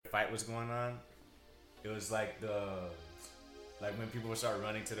fight was going on, it was like when people would start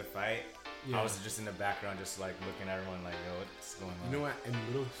running to the fight. Yeah. I was just in the background, just like looking at everyone, like, yo, what's going on? You know what? In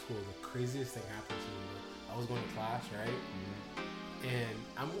middle school, the craziest thing happened to me. I was going to class, right? Mm-hmm. And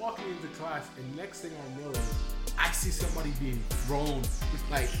I'm walking into class, and next thing I know, I see somebody being thrown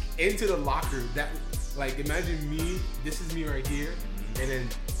like into the locker. That, like, imagine me. This is me right here, mm-hmm. and then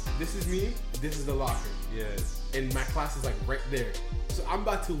this is me. This is the locker. Yeah. And my class is like right there. So I'm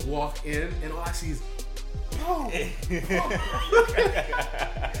about to walk in, and all I see is, oh.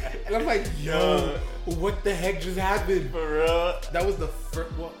 And I'm like, yo, what the heck just happened? For real? That was the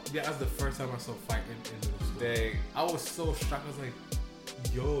first. Well, yeah, that was the first time I saw fight in middle school. Dang. I was so shocked. I was like,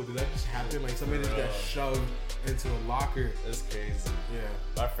 yo, did that just happen? Like somebody just got shoved into a locker. That's crazy. Yeah.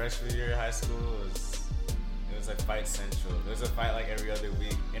 My freshman year of high school it was like fight central. There was a fight like every other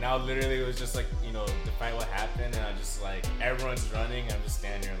week, and I literally it was just like, you know, the fight would happen, and I just like everyone's running, and I'm just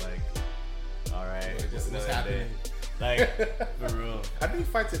standing there like, all right, just what's another happening? Day. Like for real. I think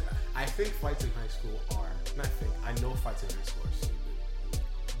fights in high school are. Not think. I know fights in high school are stupid.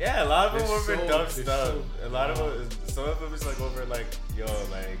 Yeah, a lot of them were for dumb stuff. So a lot of them, some of them is like over like, yo,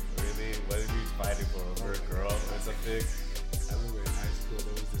 like really, what are you fighting for? Over a girl or something? I remember in high school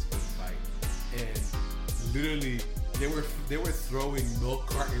there was this one fight, and literally they were throwing milk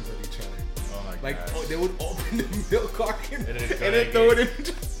cartons at each other. Oh my god! Like they would open the milk carton and then throw it in.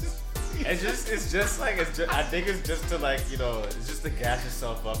 I think it's just to like, you know, it's just to gas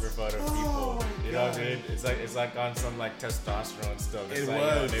yourself up in front of people. You know what I mean? It's like on some like testosterone stuff. It's like,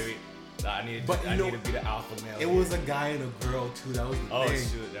 was. Maybe I need to be the alpha male. It was a guy and a girl too. That was the thing. Oh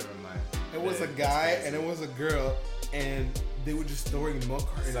shoot, never mind. It was a guy and it was a girl, and they were just throwing milk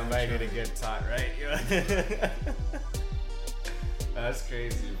cartons. Somebody need to get taught, right? Yeah. That's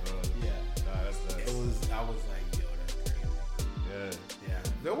crazy, bro. Yeah. No, that's nuts. I was like, yo, that's crazy. Yeah.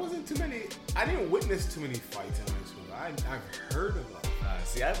 There wasn't too many. I didn't witness too many fights in high school. I've heard of them.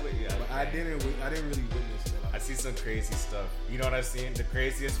 See, but I didn't really witness them. I see some crazy stuff. You know what I've seen? The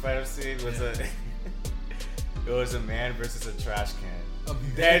craziest fight I've seen was it was a man versus a trash can.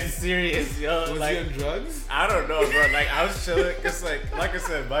 That's serious, yo. Was like, he on drugs? I don't know, bro. Like I was chilling, cause like I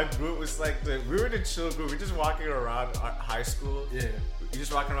said, my group was like we were the chill group. We're just walking around our high school. Yeah. We're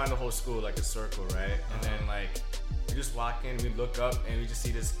just walking around the whole school like a circle, right? And then like we just walk in, we look up, and we just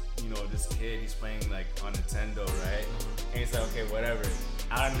see this, you know, this kid. He's playing like on Nintendo, right? And he's like, okay, whatever.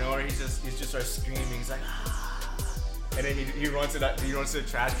 Out of nowhere, he just starts screaming. He's like, ah. And then he runs to the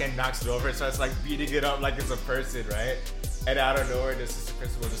trash can, knocks it over, and starts like beating it up like it's a person, right? And out of nowhere, the assistant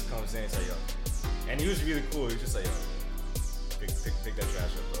principal just comes in and says, yo. And he was really cool. He was just like, yo, pick that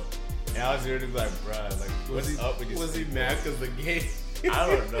trash up, bro. And I was literally like, bruh, like, what's up with you? Was he mad because the game? I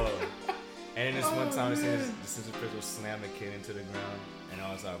don't know. And then this one time, I seen the assistant principal slam the kid into the ground. And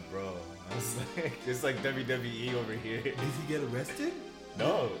I was like, bro, it's like WWE over here. Did he get arrested?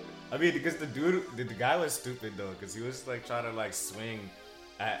 No. I mean, because the guy was stupid though, because he was like trying to like swing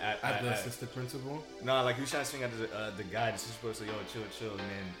at the assistant principal. No, like he was trying to swing at the guy. Just supposed to yo chill, and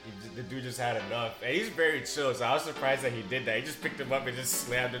then the dude just had enough. And he's very chill, so I was surprised that he did that. He just picked him up and just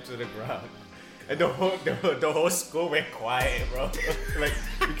slammed him to the ground. And the whole school went quiet, bro. Like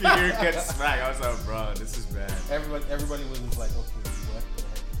you can hear it get smacked. I was like, bro, this is bad. Everybody was just like, okay, what the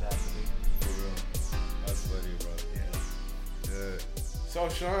heck is happening? For real. That's funny, bro. Yeah. So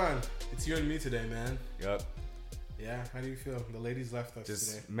Sean, it's you and me today, man. Yup. Yeah, how do you feel? The ladies left us just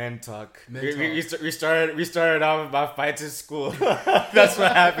today. Men talk. We started off about fights in school. That's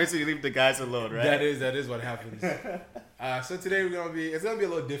what happens when you leave the guys alone, right? That is what happens. So today it's gonna be a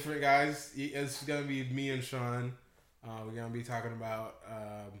little different, guys. It's gonna be me and Sean. We're gonna be talking about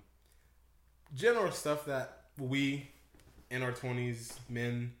general stuff that we in our 20s,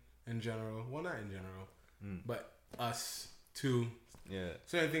 men in general, well, not in general, but us too. Yeah.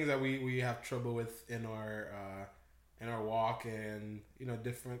 Certain things that we have trouble with in our walk, and you know,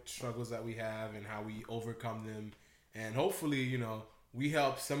 different struggles that we have and how we overcome them, and hopefully, you know, we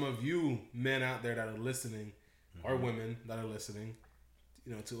help some of you men out there that are listening, or women that are listening,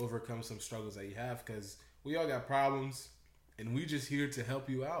 you know, to overcome some struggles that you have, because we all got problems, and we just here to help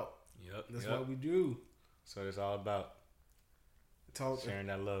you out. Yep. That's what we do. So it's all about sharing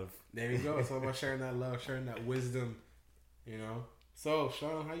that love. There you go. It's all about sharing that love, sharing that wisdom, you know. So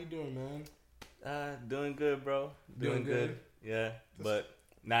Sean, how you doing, man? Doing good, bro. Doing good. Yeah, but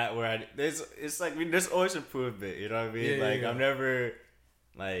not where it's like there's always improvement. You know what I mean? Yeah, like yeah. I'm never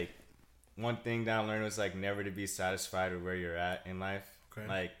like one thing that I learned was like never to be satisfied with where you're at in life. Okay.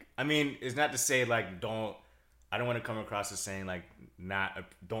 Like I mean, it's not to say like I don't want to come across as saying like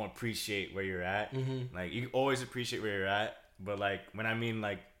don't appreciate where you're at. Mm-hmm. Like you always appreciate where you're at, but like when I mean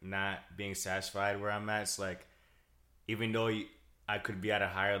like not being satisfied where I'm at. It's like, even though I could be at a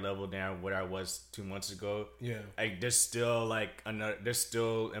higher level than what I was 2 months ago. Yeah. Like there's still like there's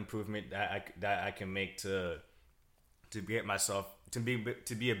still improvement that I can make to get myself to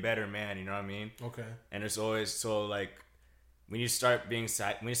be a better man. You know what I mean? Okay. And it's always so like when you start being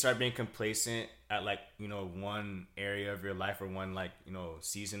complacent at like, you know, one area of your life or one like, you know,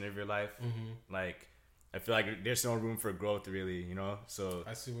 season of your life, like I feel like there's no room for growth really, you know. So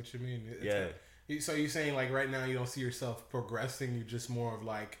I see what you mean. So you're saying like right now you don't see yourself progressing. You're just more of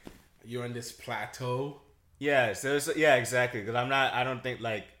like you're in this plateau. Yeah. So exactly. Because I don't think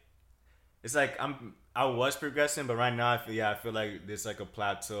like it's like I was progressing, but right now I feel like there's like a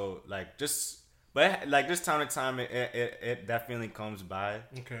plateau. Like but like this time to time it definitely comes by.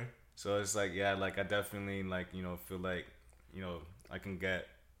 Okay. So it's like like I definitely like, you know, feel like, you know, I can get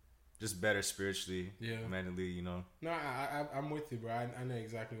just better spiritually, mentally, you know. No, I'm with you, bro. I know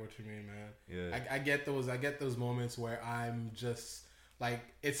exactly what you mean, man. Yeah. I get those moments where I'm just like,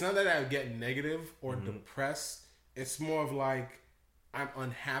 it's not that I get negative or depressed. It's more of like I'm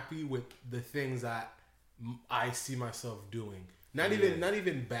unhappy with the things that I see myself doing. Not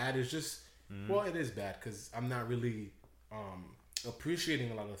even bad. It's just well, it is bad because I'm not really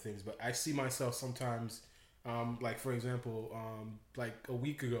appreciating a lot of things. But I see myself sometimes. Like for example, like a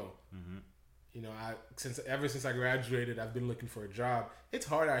week ago, you know, ever since I graduated, I've been looking for a job. It's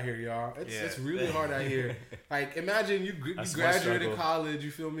hard out here, y'all. It's really hard out here. Like imagine you graduated college, you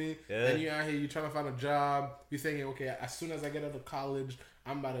feel me? Yeah. And you're out here, you're trying to find a job. You're thinking, okay, as soon as I get out of college,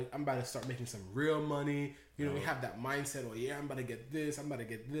 I'm about to start making some real money. You know, we have that mindset. Oh yeah, I'm about to get this. I'm about to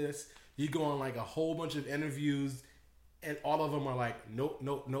get this. You go on like a whole bunch of interviews, and all of them are like, nope,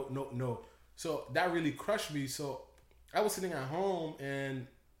 nope, nope, nope, no. So that really crushed me. So I was sitting at home, and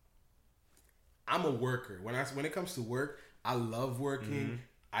I'm a worker. When it comes to work, I love working.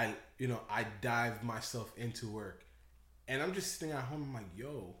 I dive myself into work, and I'm just sitting at home. I'm like,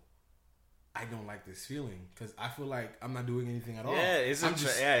 yo, I don't like this feeling because I feel like I'm not doing anything at all. Yeah, it's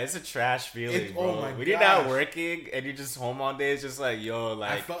a trash feeling, bro. Oh my when you're not working and you're just home all day, it's just like, yo,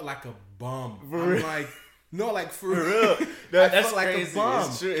 like I felt like a bum. I'm like. No, like for real. No, that's like crazy. A bum.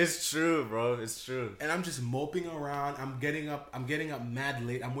 It's true, bro. It's true. And I'm just moping around. I'm getting up mad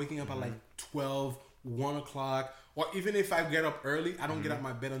late. I'm waking up at like 12, 1 o'clock. Or even if I get up early, I don't get out of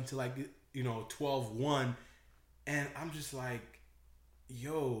my bed until like, 12, 1. And I'm just like,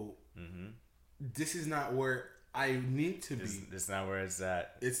 yo, this is not where I need to be. This is not where it's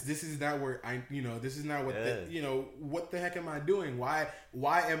at. This is not where this is not what what the heck am I doing? Why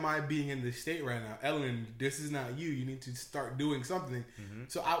am I being in this state right now? Ellen, this is not you. You need to start doing something.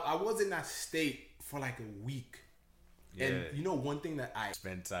 So I was in that state for like a week. Yeah. And one thing that I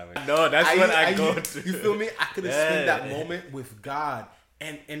spend time with. No, that's what I go through. You feel me? I could have spent that moment with God.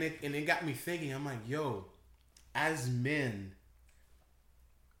 And it got me thinking, I'm like, yo, as men,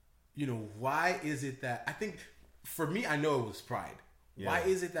 why is it that I think for me, I know it was pride. Yeah. Why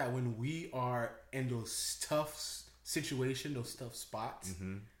is it that when we are in those tough situations, those tough spots,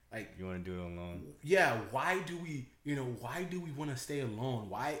 like you want to do it alone? Yeah. Why do we want to stay alone?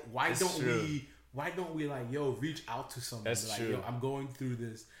 Why don't we like, yo, reach out to someone? That's like, true. Yo, I'm going through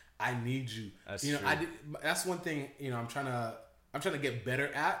this. I need you. That's true. That's one thing. I'm trying to get better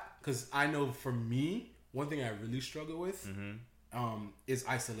at, because I know for me, one thing I really struggle with is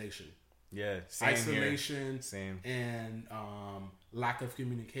isolation. Yeah, isolation, here. Same, and lack of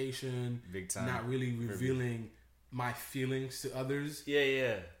communication. Big time. Not really revealing my feelings to others.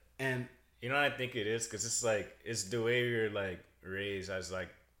 Yeah. And you know what I think it is? Because it's like, it's the way you're like raised as like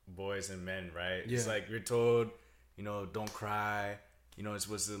boys and men, right? Yeah. It's like you're told, don't cry. It's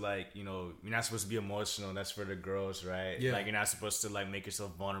supposed to like, you're not supposed to be emotional. That's for the girls, right? Yeah. Like you're not supposed to like make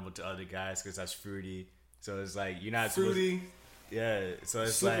yourself vulnerable to other guys because that's fruity. So it's like you're not fruity. Yeah, so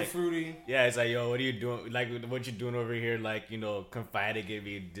it's super like fruity. Yeah, it's like, yo, what are you doing? Like, what you doing over here? Like, confiding in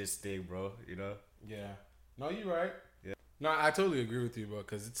me this thing, bro. Yeah. No, you're right. Yeah. No, I totally agree with you, bro.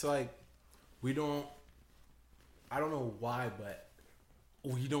 Because it's like I don't know why, but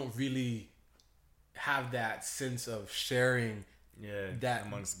we don't really have that sense of sharing. Yeah. That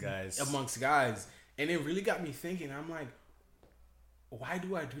amongst guys. And it really got me thinking. I'm like, why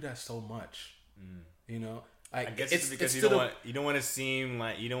do I do that so much? I guess it's because you don't want to seem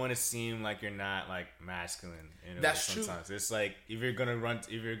like you're not like masculine. That's sometimes. True. It's like if you're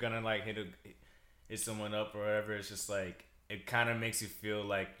gonna like hit someone up or whatever, it's just like it kind of makes you feel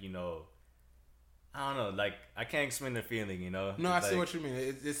like I don't know, like I can't explain the feeling, you know. No, It's I see like, what you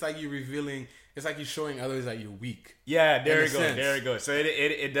mean. It's like you revealing. It's like you're showing others that you're weak. yeah, there in we a go, sense. there we go. So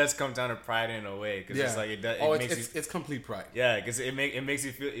it does come down to pride in a way, because it's like it does. It makes you, it's complete pride. yeah, because it makes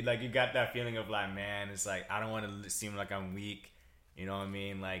you feel like you got that feeling of like, man, it's like I don't want to seem like I'm weak. You know what I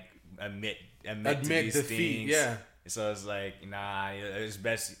mean? Like admit to these defeat. things. Yeah. So it's like, nah, it's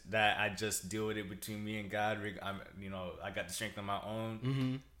best that I just deal with it between me and God. I got the strength on my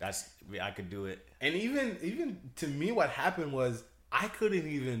own. Mm-hmm. I could do it. And even to me, what happened was I couldn't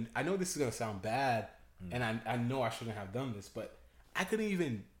even. I know this is gonna sound bad, and I know I shouldn't have done this, but I couldn't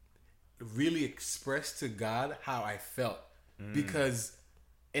even really express to God how I felt because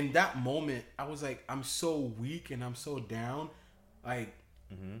in that moment I was like, I'm so weak and I'm so down, like,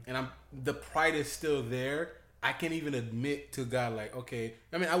 and the pride is still there. I can't even admit to God, like, okay.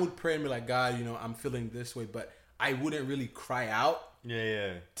 I mean, I would pray and be like, God, I'm feeling this way, but I wouldn't really cry out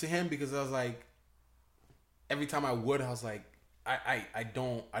to Him because I was like, every time I would, I was like, I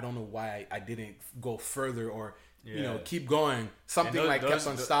don't know why I didn't go further or keep going. Something kept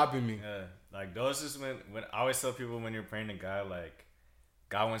on stopping me. Yeah, like those is when I always tell people when you're praying to God, like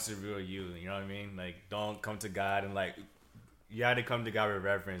God wants to reveal you. You know what I mean? Like don't come to God and like you had to come to God with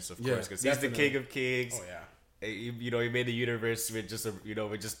reverence, of course, because He's the King of Kings. Oh yeah. He made the universe with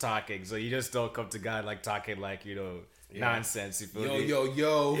just talking. So you just don't come to God like talking like nonsense. You feel me?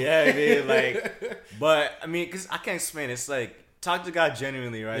 Yo. Yeah, I mean, like, but I mean, because I can't explain. It's like talk to God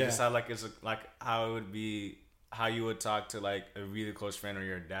genuinely, right? Yeah. Just how like like how it would be, how you would talk to like a really close friend or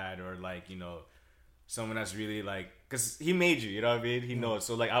your dad or like someone that's really like, because He made you. You know what I mean? He knows.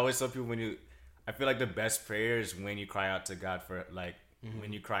 So like I always tell people I feel like the best prayer is when you cry out to God for like.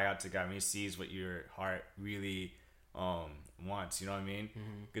 When you cry out to God, when He sees what your heart really wants, you know what I mean?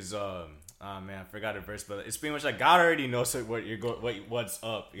 Because man, I forgot a verse, but it's pretty much like God already knows what's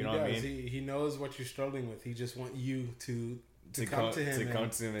up. You know what I mean? He knows what you're struggling with. He just wants you to come to Him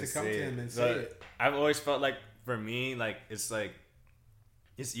and say it. I've always felt like for me, like it's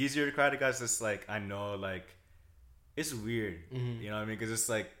easier to cry to God. It's just like I know, like it's weird. You know what I mean? Because it's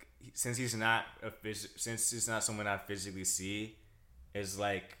like since He's not someone I physically see. Is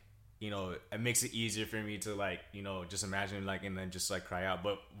like, it makes it easier for me to like, just imagine like and then just like cry out.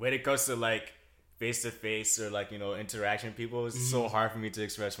 But when it comes to like face to face or like interaction with people, it's so hard for me to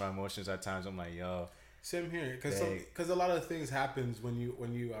express my emotions at times. I'm like, yo, same here, because a lot of things happens when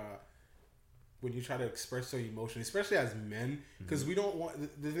you try to express your emotion, especially as men, because we don't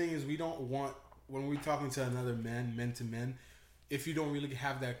want. The thing is, we don't want when we're talking to another men to men. If you don't really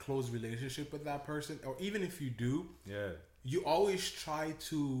have that close relationship with that person, or even if you do, you always try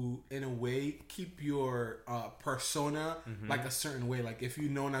to, in a way, keep your persona like a certain way. Like if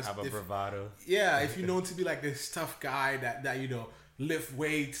you're known as have a bravado. Yeah, if you're known to be like this tough guy that lift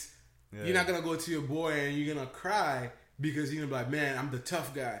weights, you're not gonna go to your boy and you're gonna cry because you're gonna be like, man, I'm the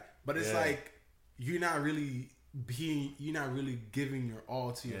tough guy. But it's like you're not really giving your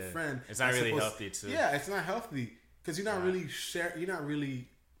all to your friend. It's not really healthy too. Yeah, it's not healthy because you're not really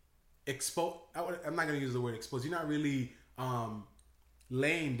exposed. I'm not gonna use the word exposed. You're not really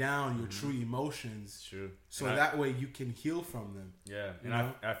laying down your true emotions. True. So that way you can heal from them. Yeah. And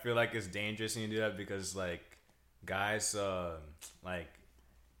I feel like it's dangerous when you do that because like guys, like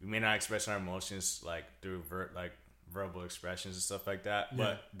we may not express our emotions like through verbal expressions and stuff like that,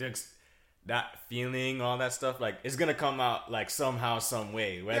 but that feeling, all that stuff, like it's gonna come out like somehow, some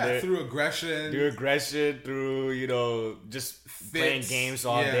way. Whether through aggression, through just playing games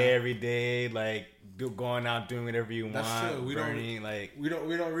all day, every day, like going out doing whatever you want. True. We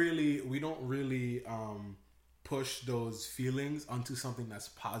don't really push those feelings onto something that's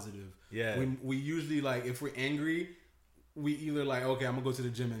positive. Yeah. We usually like if we're angry, we either like, okay, I'm gonna go to the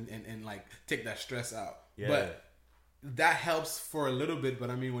gym and like take that stress out. Yeah. But that helps for a little bit, but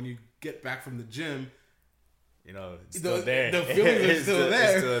I mean when you get back from the gym, it's still there. The feelings are still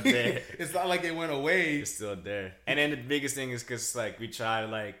there. It's still there. It's not like it went away. It's still there. And then the biggest thing is because like we try to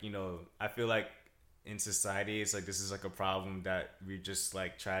like, I feel like in society it's like this is like a problem that we just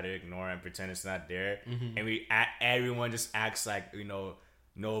like try to ignore and pretend it's not there. And everyone just acts like,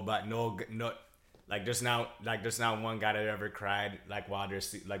 like there's not one guy that ever cried like while they're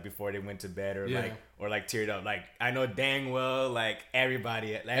like before they went to bed or like teared up. Like I know dang well like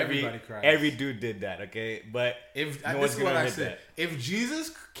everybody cries. Every dude did that, okay? But if no this one's is what gonna I admit said, that. if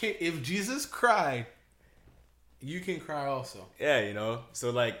Jesus cried, you can cry also. Yeah, so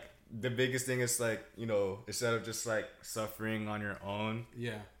like the biggest thing is like, instead of just like suffering on your own,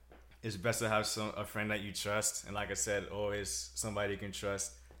 it's best to have a friend that you trust, and like I said, always somebody you can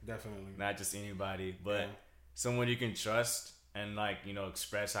trust. Definitely. Not just anybody, but someone you can trust and like, you know,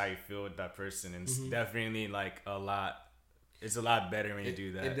 express how you feel with that person. And it's definitely like it's a lot better when you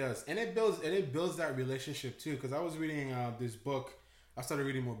do that. It does. And it builds that relationship too. Cause I was reading this book. I started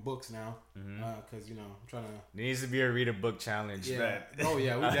reading more books now. Cause you know, I'm trying to. There needs to be a read a book challenge. Yeah. Oh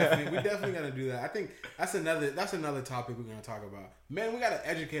yeah. We definitely gotta do that. I think that's another topic we're gonna talk about. Man, we gotta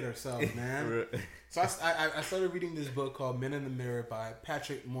educate ourselves, man. So I started reading this book called Men in the Mirror by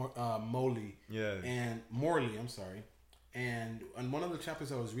Patrick Morley. Yeah. And Morley, I'm sorry. And on one of the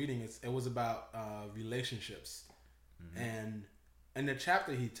chapters I was reading, it was about relationships. And in the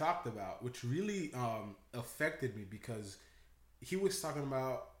chapter he talked about, which really affected me, because he was talking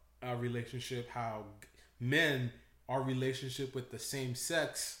about a relationship, how men, our relationship with the same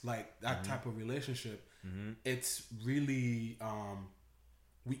sex, like that type of relationship, it's really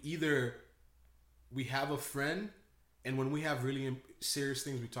we have a friend, and when we have really serious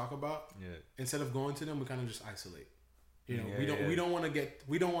things we talk about, instead of going to them, we kind of just isolate. You know, we don't want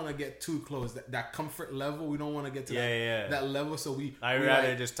to get too close. That comfort level, we don't want to get to that level. So I'd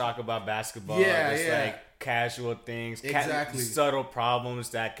rather just talk about basketball. Like casual things, exactly, subtle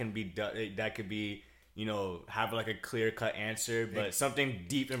problems that can be that could be, you know, have like a clear cut answer, but something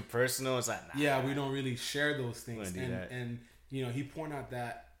deep and personal is like, nah, we don't really share those things. And you know, he pointed out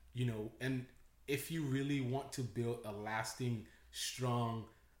that, you know, and if you really want to build a lasting, strong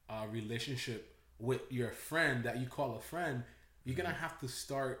relationship with your friend that you call a friend, you're gonna have to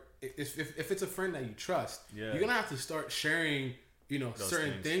start, if it's a friend that you trust, you're gonna have to start sharing, you know, those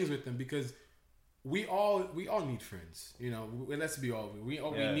certain things with them, because we all need friends. You know, let's be all we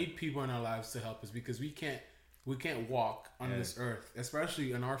need people in our lives to help us, because we can't walk on this earth,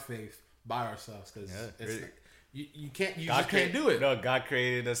 especially in our faith, by ourselves, because it's like, you just can't do it. No, God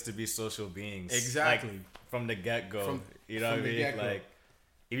created us to be social beings. Exactly. Like, from the get-go. You know what I mean? Like,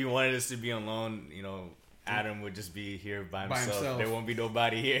 if he wanted us to be alone, you know, Adam would just be here by himself. There won't be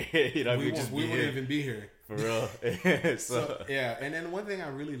nobody here. You know, we wouldn't even be here. For real. so yeah, and then one thing I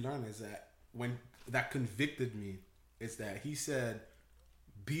really learned is that that convicted me is that he said,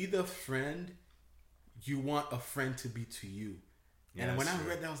 be the friend you want a friend to be to you. Yeah, and when I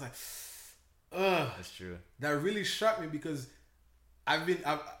read that, I was like, ugh. That's true. That really struck me, because I've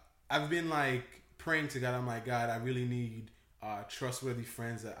been like praying to God. I'm like, God, I really need trustworthy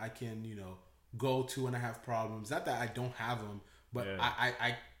friends that I can, you know, go to when I have problems. Not that I don't have them, but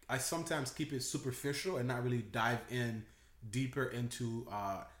I sometimes keep it superficial and not really dive in deeper into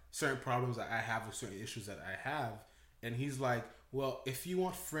certain problems that I have or certain issues that I have. And he's like, well, if you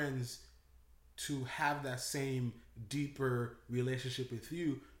want friends to have that same deeper relationship with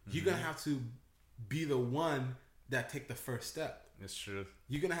you, you're gonna have to be the one that take the first step. That's true.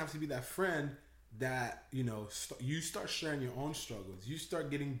 You're gonna have to be that friend that, you know, you start sharing your own struggles. You start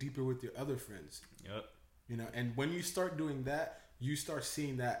getting deeper with your other friends. Yep. You know, and when you start doing that, you start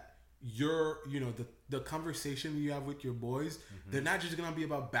seeing that you know, the conversation you have with your boys, they're not just gonna be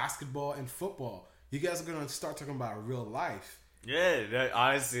about basketball and football. You guys are gonna start talking about real life. Yeah,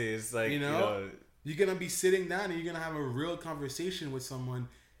 honestly, it's like, you know, you're gonna be sitting down and you're gonna have a real conversation with someone,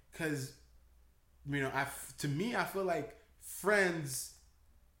 because, you know, to me, I feel like friends,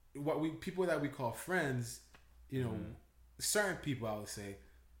 people that we call friends, you know, certain people, I would say,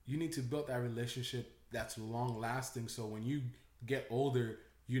 you need to build that relationship that's long lasting. So when you get older,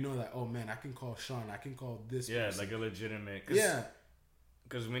 you know that, oh man, I can call Sean, I can call this person. Like a legitimate.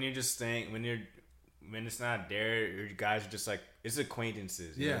 Because when you're just staying, when it's not there, you guys are just like, it's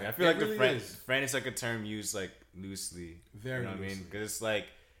acquaintances. You know what I mean? I feel like really the friend is like a term used like loosely. Very you know what loosely. I mean? Because it's like,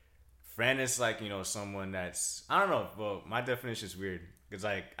 friend is like, you know, someone that's, I don't know, well, my definition is weird. Because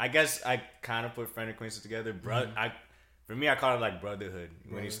like, I guess I kind of put friend and acquaintance together. For me, I call it like brotherhood.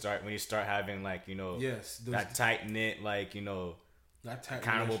 When you start having like, you know, that tight knit, like, you know, that type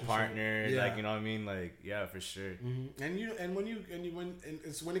accountable partner, like, you know what I mean, like, yeah, for sure. And when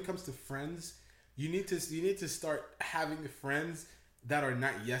it's when it comes to friends, you need to start having friends that are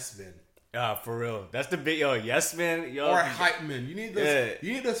not yes men. For real, that's the big yes men, or hype men. You need those.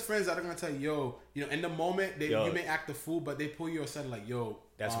 You need those friends that are gonna tell you, you know, in the moment you may act a fool, but they pull you aside like, yo,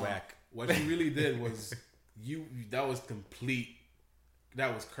 that's whack. What you really did was that was complete.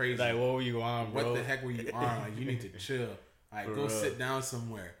 That was crazy. Like, what were you on, bro? What the heck were you on? Like, you need to chill. Like, go sit down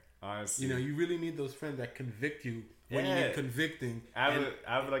somewhere. Honestly, you know, you really need those friends that convict you when you get convicting. I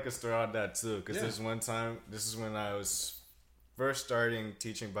have like a story on that too, because this one time, this is when I was first starting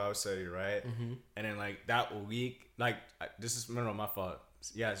teaching Bible study, right? And then like that week, like this is no my fault.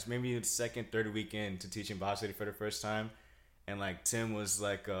 Yeah, it's maybe the second, third weekend to teaching Bible study for the first time, and like Tim was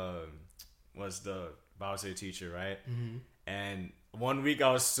like was the Bible study teacher, right? And one week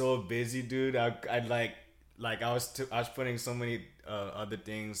I was so busy, dude. I'd like like I was putting so many other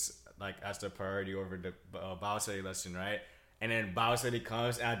things like as the priority over the Bible study lesson, right? And then Bible study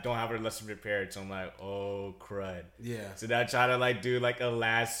comes and I don't have a lesson prepared, so I'm like, oh crud. Yeah. So then I try to like do like a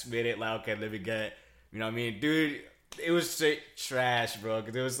last minute, like, okay, let me get, you know what I mean, dude. It was straight trash, bro.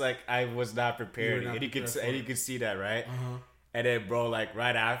 Cause it was like I was not prepared, and you could see that, right? Uh-huh. And then, bro, like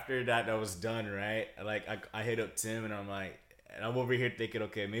right after that was done, right? Like I hit up Tim, and I'm like, and I'm over here thinking,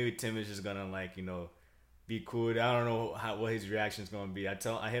 okay, maybe Tim is just gonna like, you know, be cool. I don't know what his reaction's gonna be. I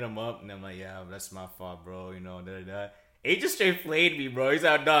hit him up, and I'm like, yeah, that's my fault, bro. You know, da. He just straight flayed me, bro. He's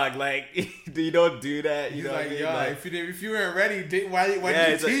out, dog. Like, you don't do that. You know, like, what I mean? yo, Like, if you weren't ready, why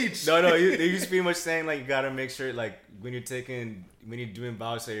did you teach? Like, no, you just pretty much saying like you gotta make sure like when you're doing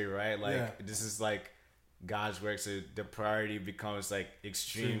Bible study, right? Like this is like God's work, so the priority becomes like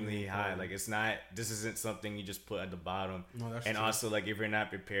extremely high. Like this isn't something you just put at the bottom. No, that's and true. also like if you're not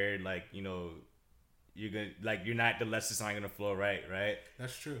prepared, like, you know, the lesson's not gonna flow right.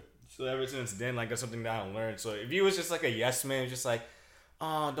 That's true. So ever since then, like that's something that I learned. So if you was just like a yes man, just like,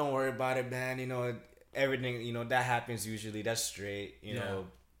 oh, don't worry about it, man. You know, everything, you know, that happens usually. That's straight. You know,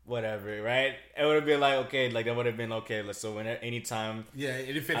 whatever, right? It would have been like, okay, like that would have been okay. So anytime. Yeah,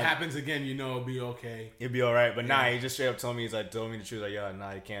 and if it happens again, you know, it'll be okay. It'll be all right. But nah, he just straight up told me the truth. Like, yo,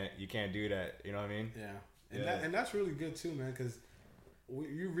 nah, you can't do that. You know what I mean? Yeah. And that's really good too, man, because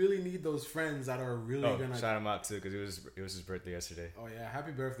you really need those friends that are really gonna shout him out too, because it was his birthday yesterday. Oh yeah,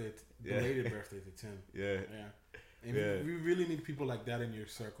 happy birthday, belated birthday to Tim. Yeah. And we really need people like that in your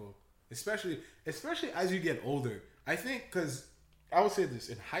circle, especially as you get older. I think because I would say this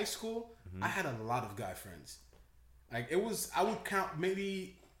in high school, I had a lot of guy friends. Like I would count,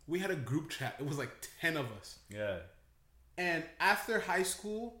 maybe we had a group chat. It was like 10 of us. Yeah. And after high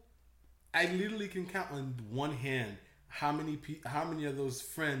school, I literally can count on one hand how many of those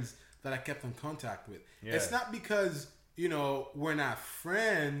friends that I kept in contact with. Yeah. It's not because, you know, we're not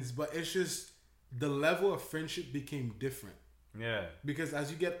friends, but it's just the level of friendship became different. Yeah. Because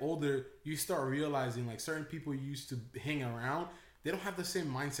as you get older, you start realizing like certain people you used to hang around, they don't have the same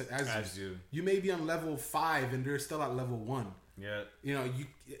mindset as you. You may be on level 5 and they're still at level 1. Yeah. You know,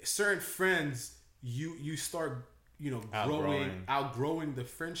 certain friends you start, you know, outgrowing the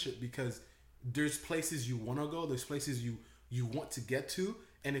friendship because there's places you want to go, there's places you want to get to,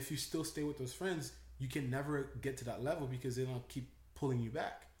 and if you still stay with those friends, you can never get to that level because they don't keep pulling you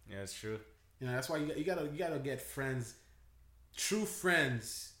back. Yeah, it's true. You know, that's why you gotta get friends, true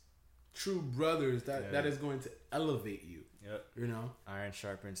brothers that is going to elevate you. Yep. You know, iron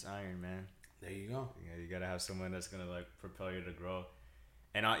sharpens iron, man. There you go. Yeah, you gotta have someone that's gonna like propel you to grow,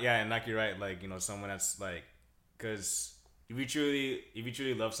 and and like you're right, like, you know, someone that's like, because if you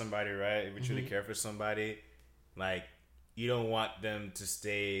truly love somebody, right? If you truly care for somebody, like, you don't want them to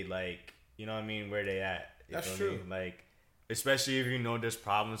stay like, you know what I mean, where they at. That's true. Like, especially if you know there's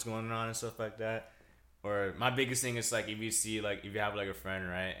problems going on and stuff like that. Or my biggest thing is like if you have like a friend,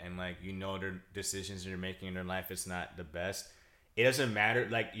 right, and like, you know, their decisions they're making in their life is not the best. It doesn't matter.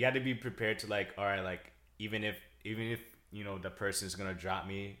 Like, you have to be prepared to like, all right, like even if you know the person's gonna drop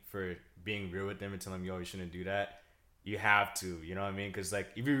me for being real with them and tell them, yo, you shouldn't do that. You have to, you know what I mean? Because like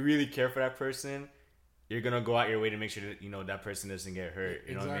if you really care for that person, you're gonna go out your way to make sure that, you know, that person doesn't get hurt.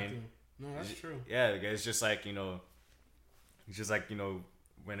 You know what I mean? No, that's true. Yeah, it's just like, you know,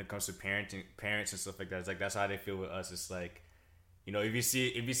 when it comes to parents and stuff like that, it's like that's how they feel with us. It's like, you know, if you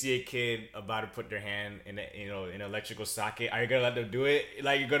see a kid about to put their hand in an electrical socket, are you gonna let them do it?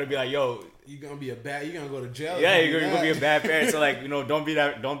 Like, you're gonna be like, yo, you're gonna go to jail. Yeah, you're gonna be a bad parent. So like, you know, don't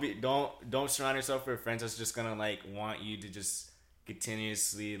surround yourself with friends that's just gonna like want you to just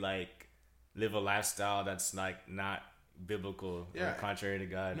continuously like live a lifestyle that's like not biblical or contrary to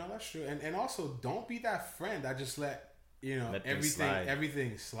God. No, that's true. And also, don't be that friend that just let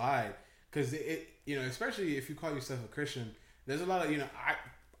everything slide. Because it, you know, especially if you call yourself a Christian, there's a lot of, you know,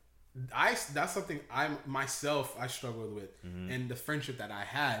 I that's something I struggled with in the friendship that I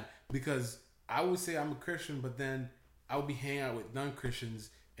had, because I would say I'm a Christian, but then I would be hanging out with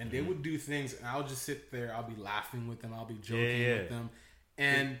non-Christians and they would do things and I'll just sit there, I'll be laughing with them, I'll be joking with them.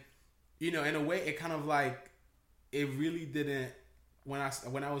 And, you know, in a way, it kind of like, it really didn't, when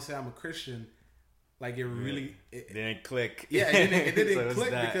I would say I'm a Christian, like it really it didn't click. Yeah, it didn't So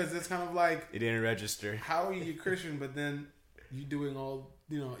click because it's kind of like, it didn't register. How are you a Christian, but then you doing all,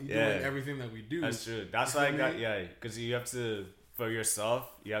 you know, you doing everything that we do. That's true. That's why I got, because you have to, for yourself,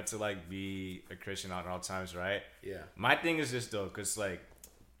 you have to like be a Christian at all times, right? Yeah. My thing is just though, because like,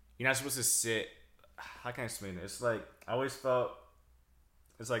 you're not supposed to sit, how can I explain it? It's like, I always felt,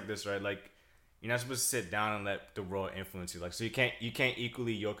 it's like this, right? Like, you're not supposed to sit down and let the world influence you. Like, so you can't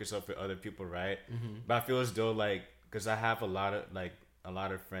equally yoke yourself with other people, right? But I feel as though, like, because I have a lot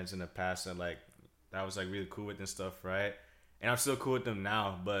of friends in the past that like that I was like really cool with and stuff, right? And I'm still cool with them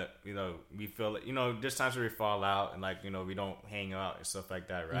now, but you know, we feel like, you know, there's times where we fall out and like, you know, we don't hang out and stuff like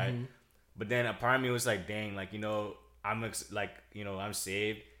that, right? But then a part of me was like, dang, like, you know, I'm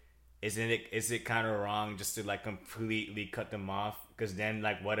saved. Is it kind of wrong just to like completely cut them off? Because then,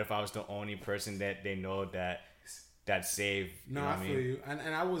 like, what if I was the only person that they know that's saved? No, I feel you, and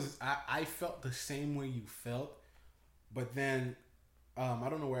I felt the same way you felt, but then I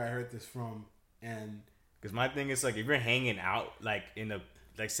don't know where I heard this from, and because my thing is like if you're hanging out like in a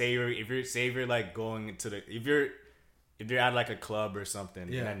like say you're like going to the if you're at like a club or something,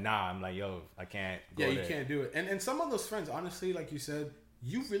 then I'm like, yo, I can't go you there. can't do it, and some of those friends, honestly, like you said,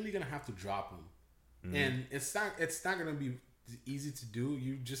 you really gonna have to drop them, and it's not gonna be easy to do.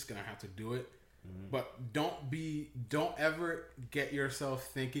 You're just gonna have to do it. But don't ever get yourself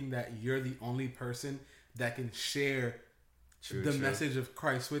thinking that you're the only person that can share the message of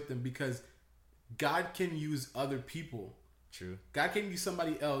Christ with them, because God can use other people. True. God can use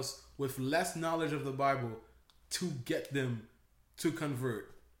somebody else with less knowledge of the Bible to get them to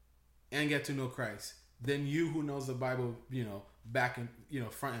convert and get to know Christ than you, who knows the Bible, you know, back and, you know,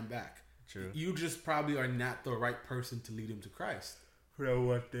 front and back. True. You just probably are not the right person to lead him to Christ. For that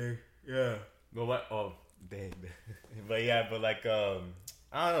one thing, yeah. But what? Oh, dang. But yeah, but like, I don't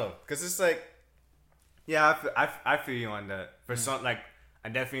know, cause it's like, yeah, I feel you on that. For some, like, I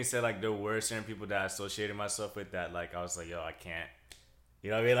definitely said like there were certain people that I associated myself with that like I was like, yo, I can't.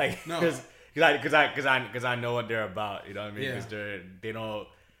 You know what I mean? Like, no, because I know what they're about. You know what I mean? Because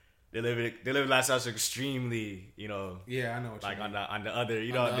they live lifestyles extremely, you know. Yeah, I know what like you mean. on the other,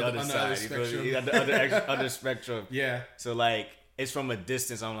 you know, on the other side, spectrum. on the other spectrum. Yeah. So like it's from a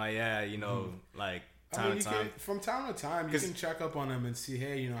distance. I'm like, yeah, you know, like time to time. From time to time, you can check up on them and see,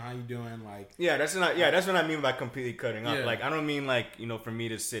 hey, you know, how you doing? Like, that's what I mean by completely cutting up. Like, I don't mean like, you know, for me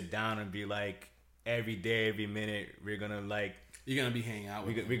to sit down and be like every day, every minute, we're gonna like. You're gonna be hanging out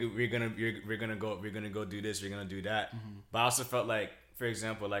with we're gonna go do this, we're gonna do that. But I also felt like, for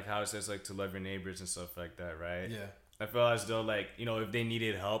example, like how it says like to love your neighbors and stuff like that, right? Yeah. I felt as though like, you know, if they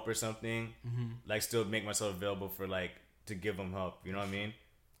needed help or something, like still make myself available for like to give them help. You know what I mean?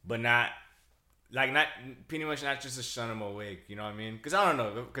 But not pretty much not just to shun them away. You know what I mean? Because I don't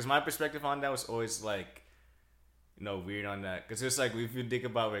know. Because my perspective on that was always like, you know, weird on that. Because it's like if you think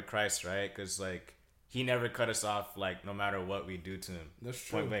about with Christ, right? Because like he never cut us off, like no matter what we do to him. That's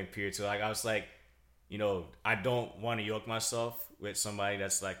true. Point blank period. So like I was like, you know, I don't want to yoke myself with somebody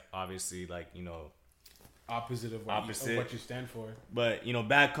that's like obviously like, you know, opposite of what you stand for. But you know,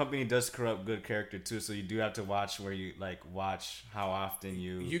 bad company does corrupt good character too. So you do have to watch where you like watch how often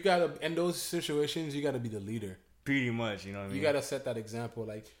you gotta, in those situations, you gotta be the leader. Pretty much, you know what I mean. You gotta set that example.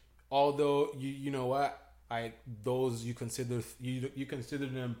 Like, although you know what, those you consider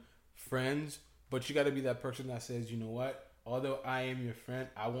them friends, but you gotta be that person that says, you know what, although I am your friend,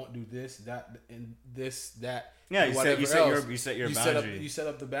 I won't do this, that, and this, that. Yeah, you set your boundaries. You set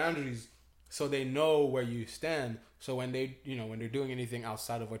up the boundaries. So they know where you stand. So when they, you know, when they're doing anything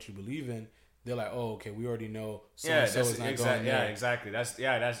outside of what you believe in, they're like, oh, okay, we already know. So is not going there. Yeah, exactly. That's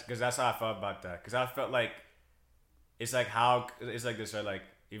because that's how I felt about that. Because I felt like it's like this, right? Like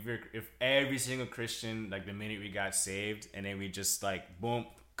if every single Christian, like the minute we got saved, and then we just like boom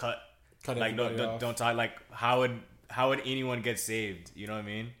cut like don't talk, like how would anyone get saved? You know what I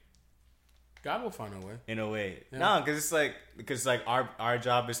mean? God will find a way. In a way. Yeah. No, because our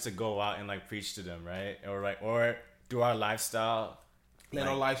job is to go out and like preach to them, right? Or do our lifestyle. Let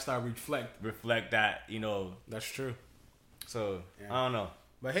our lifestyle reflect that, you know. That's true. So I don't know.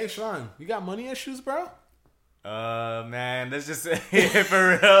 But hey, Sean, you got money issues, bro? Man, let's just say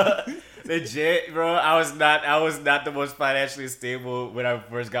for real. Legit, bro. I was not the most financially stable when I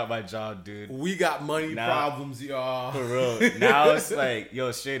first got my job, dude. We got money problems, y'all. For real. Now it's like,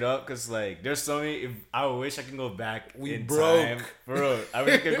 yo, straight up, cause like there's so many. I wish I can go back in time. For real. I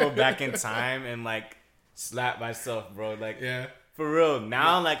wish I could go back in time and like slap myself, bro. Like, yeah. For real.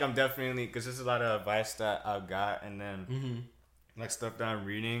 Now, like I'm definitely, cause there's a lot of advice that I've got, and then like stuff that I'm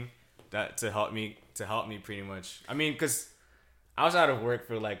reading that to help me pretty much. I mean, cause I was out of work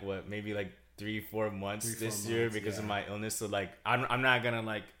for like maybe like 3-4 months this year because of my illness. So like I'm not gonna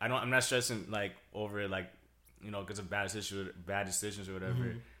like I'm not stressing like over like, you know, because of bad decisions or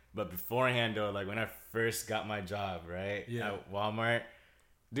whatever. But beforehand though, like when I first got my job, right, at Walmart,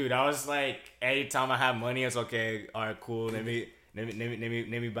 dude, I was like, anytime I had money, it's okay. All right, cool. Let me buy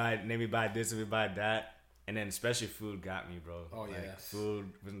this. Let me buy that. And then especially food got me, bro. Oh, like, yes.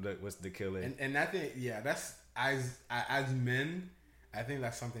 Food was the killer. And I think, that's as men, I think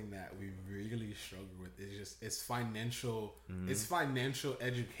that's something that we really struggle with. It's financial. It's financial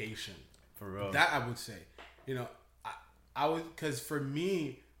education. For real. That I would say. I would, because for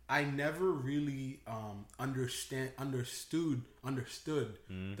me, I never really understood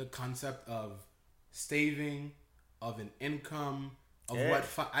the concept of saving, of an income, of what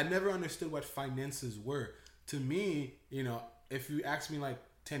I never understood what finances were. To me, if you asked me like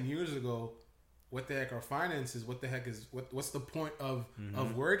 10 years ago, what the heck are finances? What the heck is what's the point of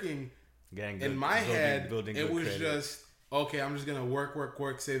working? In my head, it was credit. Just okay. I'm just gonna work,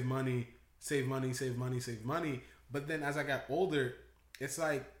 save money. But then as I got older, it's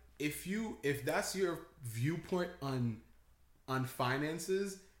like if that's your viewpoint on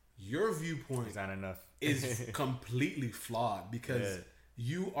finances, your viewpoint is not enough. Is completely flawed, because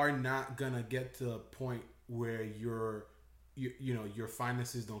you are not gonna get to a point where your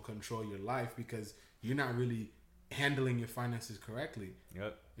finances don't control your life, because you're not really handling your finances correctly.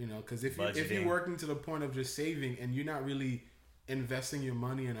 Yep. Because if you're working to the point of just saving and you're not really investing your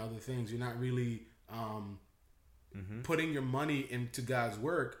money in other things, you're not really putting your money into God's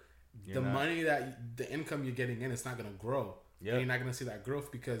work, the income you're getting in, it's not gonna grow. Yep. And you're not gonna see that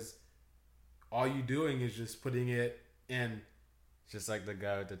growth, because all you're doing is just putting it in. Just like the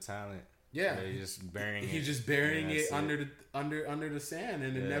guy with the talent. Yeah, he's just burying it. He's just burying it under the sand,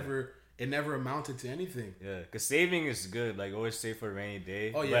 and it never amounted to anything. Yeah, because saving is good. Like, always save for a rainy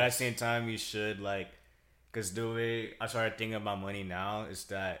day. Oh, yeah. But at the same time, you should, like, because the way I started thinking about money now is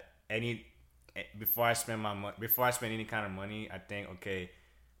that before I spend any kind of money, I think, okay,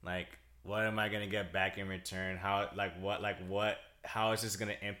 like, what am I gonna get back in return? How is this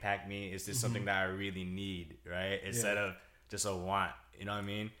gonna impact me? Is this something that I really need, right? Instead of just a want. You know what I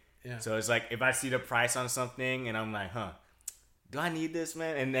mean? Yeah. So it's like, if I see the price on something and I'm like, do I need this,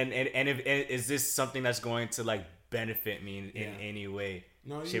 man? And then is this something that's going to like benefit me in any way,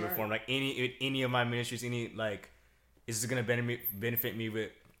 shape or form? Like any of my ministries, is this gonna benefit me with,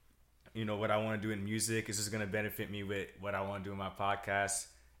 what I want to do in music? Is this gonna benefit me with what I want to do in my podcast?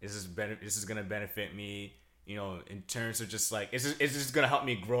 Is this gonna benefit me, in terms of just like, is this gonna help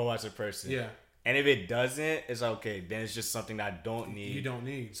me grow as a person? Yeah. And if it doesn't, it's okay. Then it's just something that I don't need. You don't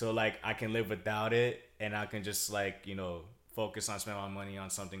need. So like, I can live without it, and I can just like, focus on spending my money on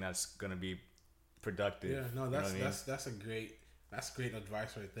something that's gonna be productive. Yeah, no, that's great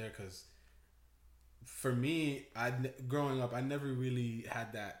advice right there. Because for me, growing up, I never really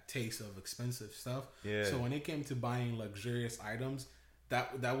had that taste of expensive stuff. Yeah. So when it came to buying luxurious items,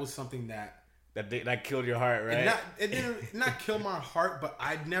 that was something that killed your heart, right? It didn't not kill my heart, but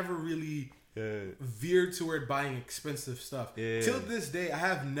I'd never really veered toward buying expensive stuff. Yeah. Till this day, I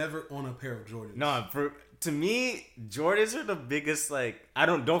have never owned a pair of Jordans. No, to me, Jordans are the biggest. Like,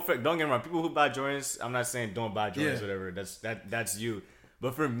 don't get me wrong. People who buy Jordans, I'm not saying don't buy Jordans, whatever. That's you.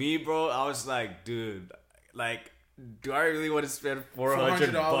 But for me, bro, I was like, dude, like, do I really want to spend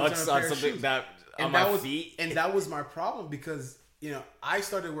 $400 on something that on my feet? And that was my problem, because I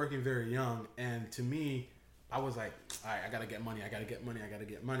started working very young, and to me, I was like, all right, I gotta get money.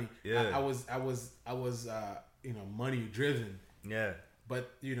 Yeah. I was money driven. Yeah. But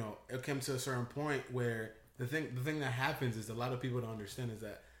it came to a certain point where the thing that happens is, a lot of people don't understand, is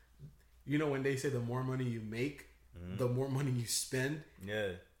that when they say the more money you make, the more money you spend.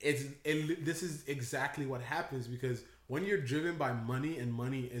 Yeah. This is exactly what happens, because when you're driven by money, and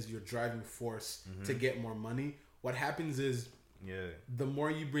money is your driving force to get more money, what happens is, the more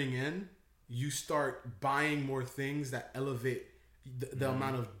you bring in, you start buying more things that elevate the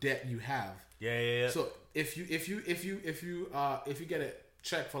amount of debt you have. Yeah. So if you get a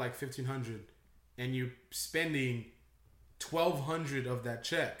check for like $1,500, and you're spending $1,200 of that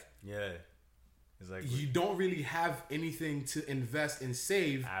check, it's like, you don't really have anything to invest and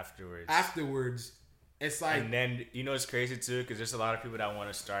save afterwards. It's like, and then it's crazy too, because there's a lot of people that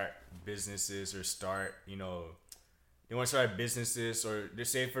want to start businesses or start they want to start businesses, or they're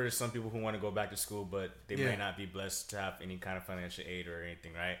safe for some people who want to go back to school, but they may not be blessed to have any kind of financial aid or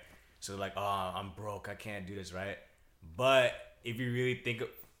anything, right? So like, oh, I'm broke, I can't do this, right? But if you really think,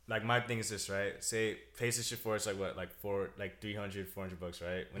 like, my thing is this, right? Say PlayStation 4 is like what, like $300, $400,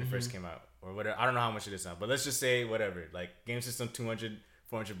 right? When it first came out, or whatever. I don't know how much it is now, but let's just say whatever, like game system $200,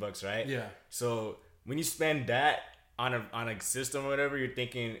 $400, right? Yeah. So when you spend that on a system or whatever, you're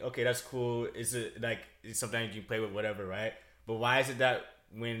thinking, okay, that's cool. It's something you can play with, whatever, right? But why is it that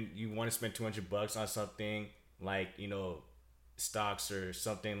when you want to spend $200 on something like stocks or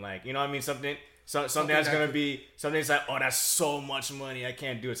something, like, what I mean, something something that's gonna be something that's like, oh, that's so much money, I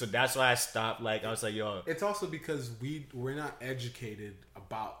can't do it. So that's why I stopped. Like, I was like, yo, it's also because we're not educated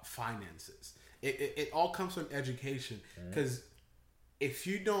about finances. It all comes from education. Because if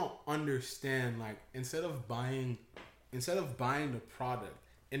you don't understand, like, instead of buying the product,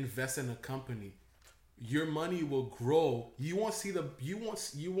 invest in a company, your money will grow. You won't see the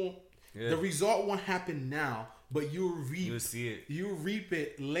result won't happen now, but you'll see it. You reap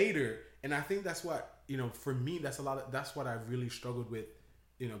it later. And I think that's what, for me, that's what I really struggled with,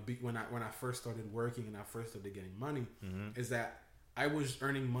 when I first started working and I first started getting money, is that I was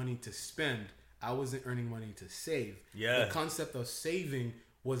earning money to spend. I wasn't earning money to save. Yeah. The concept of saving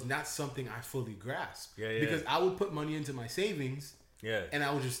was not something I fully grasped. Yeah. Because I would put money into my savings. Yeah. And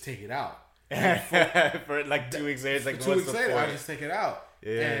I would just take it out. For like 2 weeks later, it's like, 2 weeks later, I just take it out.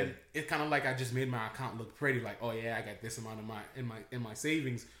 Yeah. And it's kind of like I just made my account look pretty. Like, oh yeah, I got this amount in my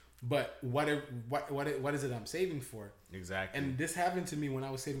savings. But what is it I'm saving for? Exactly. And this happened to me when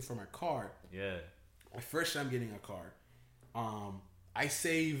I was saving for my car. Yeah. My first time getting a car, I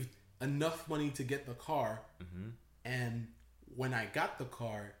saved enough money to get the car, and when I got the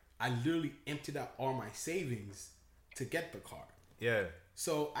car, I literally emptied out all my savings to get the car. Yeah.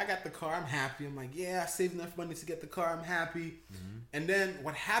 So I got the car. I'm happy. I'm like, yeah, I saved enough money to get the car. I'm happy. And then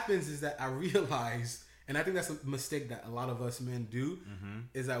what happens is that I realize, and I think that's a mistake that a lot of us men do,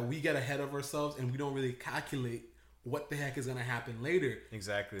 is that we get ahead of ourselves and we don't really calculate what the heck is going to happen later.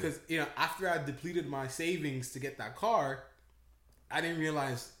 Exactly. Because, after I depleted my savings to get that car, I didn't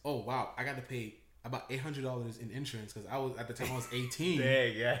realize, oh, wow, I got to pay about $800 in insurance because at the time I was 18.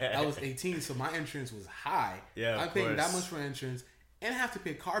 Dang, yeah. I was 18, so my insurance was high. Yeah, I'm paying that much for insurance, and I have to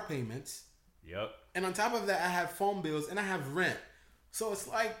pay car payments. Yep. And on top of that, I have phone bills and I have rent. So it's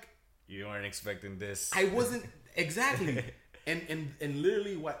like, you weren't expecting this. I wasn't exactly. and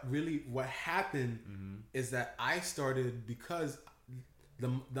literally what happened is that I started, because the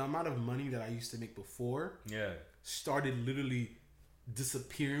amount of money that I used to make before started literally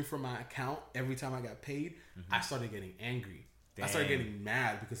disappearing from my account every time I got paid. I started getting angry. Dang. I started getting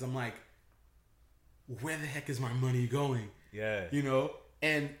mad because I'm like, where the heck is my money going? Yeah.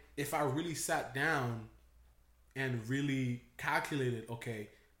 And if I really sat down and really calculated, okay,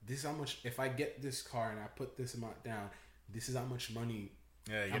 this is how much, if I get this car and I put this amount down, this is how much money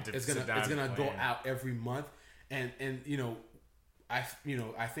it's gonna go out every month. And I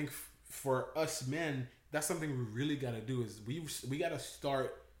think for us men, that's something we really got to do, is we got to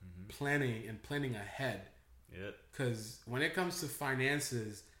start planning ahead. Yep. Because when it comes to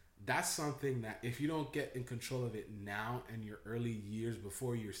finances, that's something that if you don't get in control of it now in your early years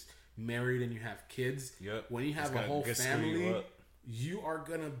before you're married and you have kids, when you have a whole family, you are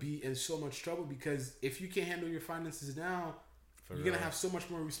going to be in so much trouble, because if you can't handle your finances now, you're going to have so much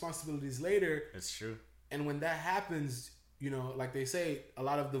more responsibilities later. It's true. And when that happens, like they say, a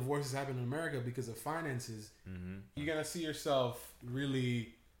lot of divorces happen in America because of finances. You're going to see yourself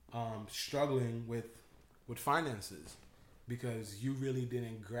really struggling with finances because you really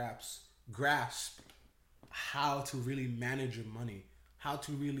didn't grasp how to really manage your money, how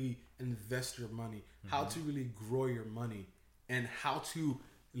to really invest your money, how to really grow your money, and how to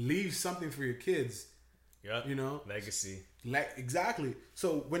leave something for your kids. Yep. Legacy. Exactly.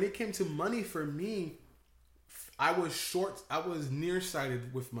 So when it came to money for me, I was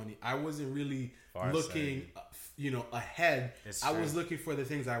nearsighted with money. I wasn't really looking, ahead. I was looking for the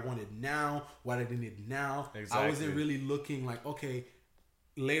things I wanted now, what I needed now. Exactly. I wasn't really looking like, okay,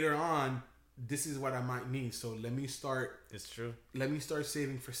 later on, this is what I might need. So let me start. It's true. Let me start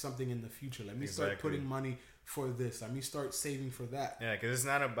saving for something in the future. Let me start putting money for this. Let me start saving for that. Yeah, because it's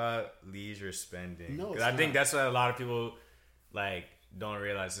not about leisure spending. No, I think that's what a lot of people don't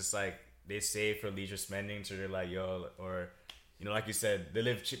realize. It's like they save for leisure spending, so they're like, yo, or like you said, they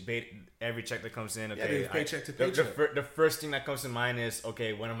live every check that comes in. Okay, they live paycheck to paycheck. The first thing that comes to mind is,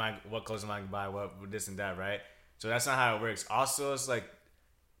 okay, what clothes am I gonna buy? What this and that, right? So that's not how it works. Also, it's like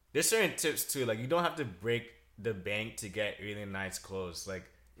there's certain tips too. Like you don't have to break the bank to get really nice clothes. Like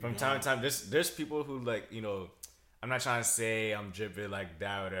from time to time, there's people who I'm not trying to say I'm dripping like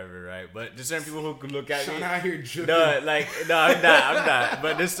that or whatever, right? But there's certain people who could look at me. Sean out here dripping. No, I'm not.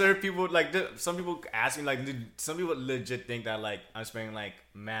 But there's certain people, some people ask me, some people legit think that, I'm spending,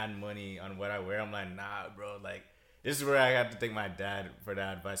 mad money on what I wear. I'm like, nah, bro. This is where I have to thank my dad for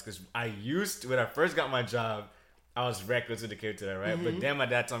that advice. Because when I first got my job, I was reckless with the kid to that, right? But then my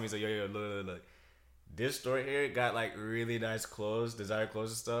dad told me, he's like, yo, look. This store here got, really nice clothes, designer clothes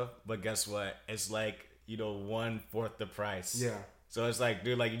and stuff. But guess what? It's 1/4 the price. Yeah. So it's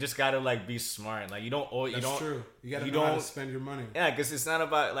dude, you just gotta be smart. You don't owe. That's true. You gotta know how to spend your money. Yeah, because it's not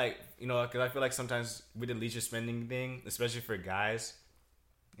about you know, because I feel like sometimes with the leisure spending thing, especially for guys,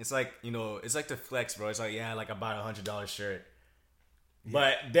 it's like, you know, it's like the flex, bro. It's like, yeah, like I bought $100 shirt. Yeah.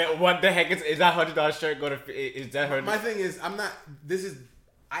 But that, what the heck is that $100 shirt going to? Is that her? My thing is, I'm not. This is.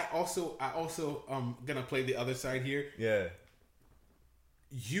 I also gonna play the other side here. Yeah.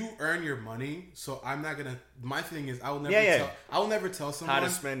 You earn your money, so I'm not gonna. My thing is, I will never tell someone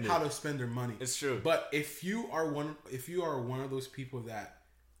how to spend their money. It's true. But if you are one of those people that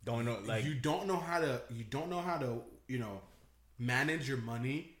don't know, like you don't know how to, you know, manage your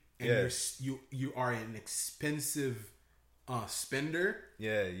money, and you are an expensive spender.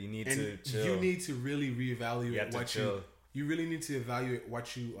 Yeah, you need to chill. You need to really reevaluate what you really need to evaluate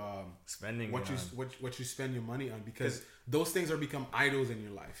what you what you spend your money on, because those things are become idols in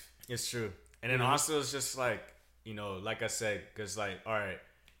your life. It's true. And then also it's just like, you know, like I said, because like, all right,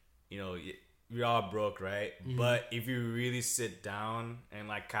 you know, we're all broke, right? Mm-hmm. But if you really sit down and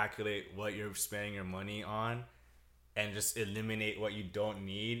like calculate what you're spending your money on and just eliminate what you don't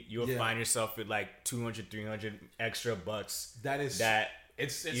need, you'll find yourself with like 200, 300 extra bucks.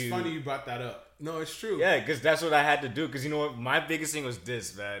 It's funny you brought that up. No, it's true. Yeah, because that's what I had to do. Because you know what? My biggest thing was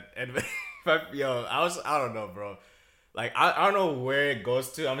this, man. And I don't know, bro. Like, I don't know where it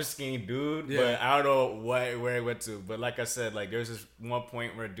goes to. I'm a skinny dude, but I don't know where it went to. But like I said, like, there's this one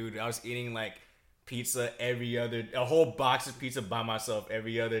point where, dude, I was eating like pizza a whole box of pizza by myself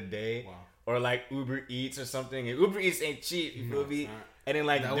every other day. Wow. Or like Uber Eats or something. And Uber Eats ain't cheap, you feel me? And then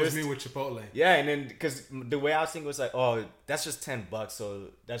like that was me with Chipotle. Yeah, and then because the way I was thinking was like, oh, that's just $10, so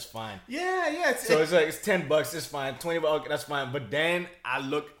that's fine. Yeah. So it's like it's $10, it's fine. $20, okay, that's fine. But then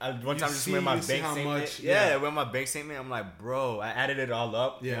one time just went my bank statement. When my bank statement, I'm like, bro, I added it all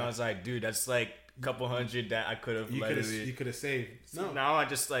up. Yeah. And I was like, dude, that's like a couple hundred that I could have. You could have saved. So now I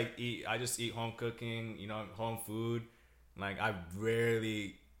just like eat. I just eat home cooking. You know, home food. Like I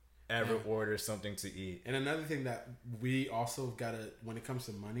rarely ever order something to eat. And another thing that we also gotta, when it comes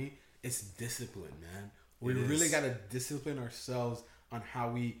to money, it's discipline, man. We really gotta discipline ourselves on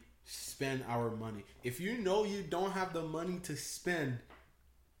how we spend our money. If you know you don't have the money to spend,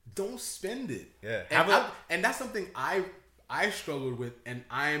 don't spend it. Yeah. And that's something I struggled with, and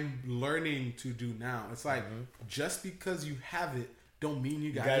I'm learning to do now. It's like, just because you have it don't mean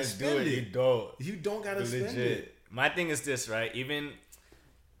you gotta spend it. You don't gotta spend it. My thing is this, right? Even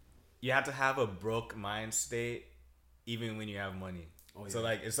you have to have a broke mind state even when you have money. Oh, yeah. So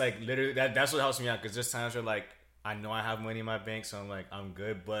like, it's like literally that's what helps me out, because there's times where like I know I have money in my bank, so I'm like, I'm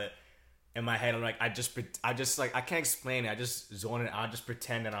good, but in my head I'm like, I just like, I can't explain it. I just zone it out. I just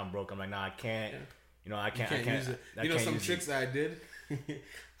pretend that I'm broke. I'm like, nah, I can't. Yeah. You know, I can't use it. You know, some tricks that I did.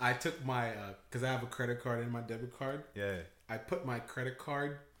 I took my because I have a credit card and my debit card. Yeah. I put my credit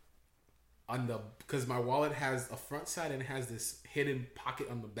card because my wallet has a front side and it has this hidden pocket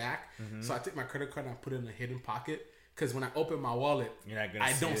on the back. Mm-hmm. So I take my credit card and I put it in a hidden pocket, because when I open my wallet,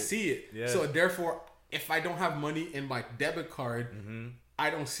 I don't see it. Yeah. So therefore, if I don't have money in my debit card, I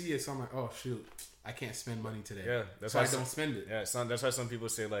don't see it. So I'm like, oh shoot, I can't spend money today. Yeah, that's why I don't spend it. Yeah, that's why some people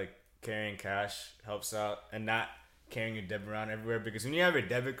say like carrying cash helps out and not carrying your debit around everywhere, because when you have your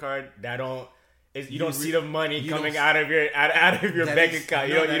debit card, you don't see the money coming out of your bank account.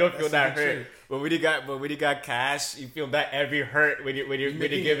 You don't feel that hurt. True. But when you got cash, you feel that every hurt when you're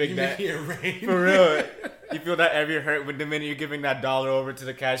giving that. For real, you feel that every hurt when the minute you're giving that $1 over to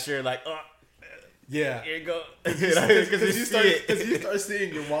the cashier, like, oh, yeah, here you go. Because you start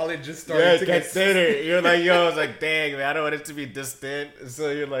seeing your wallet just start to get thinner. You're like, yo, it's like, dang, man, I don't want it to be distant. So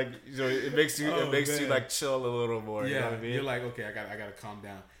you're like, it makes you like chill a little more. Yeah, you know what I mean? You're like, okay, I gotta calm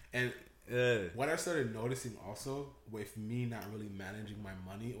down. And what I started noticing also with me not really managing my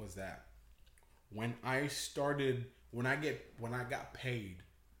money was that when I got paid,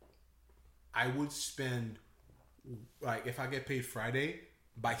 I would spend, like, if I get paid Friday,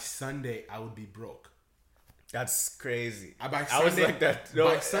 by Sunday I would be broke. That's crazy. I was like that. No,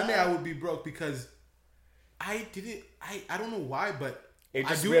 by Sunday I would be broke because I did it. I don't know why, but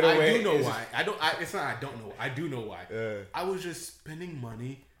I do know why. I do know why. I was just spending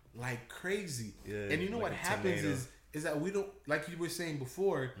money like crazy. And you know what happens is that we don't, like you were saying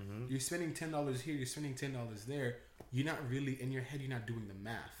before, you're spending $10 here, you're spending $10 there. You're not really, in your head, you're not doing the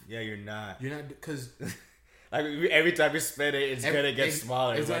math. Yeah, you're not. You're not, because like every time you spend it, it's gonna get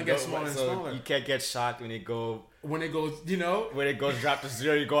smaller. It's gonna get smaller and smaller. You can't get shocked when you go when it goes, you know, when it goes drop to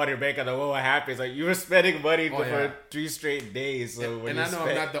zero, you go on your bank and what happens? Like you were spending money for yeah. 3 straight days. So and I know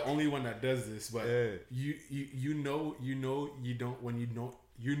I'm not the only one that does this, but you know you don't when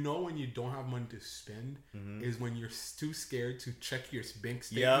when you don't have money to spend is when you're too scared to check your bank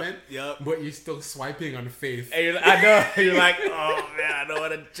statement. Yep. But you're still swiping on Faith. And I know you're like, oh man, I don't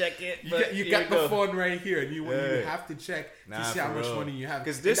want to check it. But you got the phone right here, and you have to check to see how much money you have.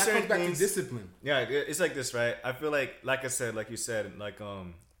 Because that comes back to discipline. Yeah, it's like this, right? I feel like I said, like you said, like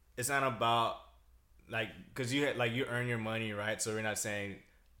it's not about like because you earn your money, right? So we're not saying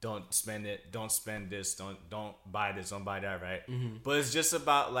don't spend it, don't spend this, don't buy this, don't buy that, right? But it's just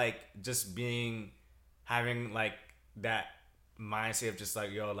about like just having like that mindset of just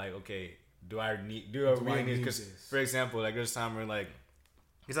like, yo, like, okay, do I really need, because for example, like there's time where like,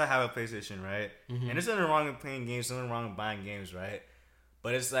 because I have a PlayStation, right? And there's nothing wrong with playing games, nothing wrong with buying games, right?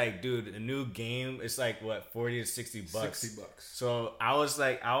 But it's like, dude, a new game, it's like what, $40 to $60. $60. So I was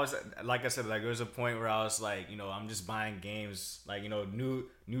like I said, like there was a point where I was like, you know, I'm just buying games, like, you know, new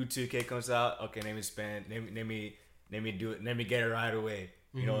 2K comes out, okay, let me do it, let me get it right away.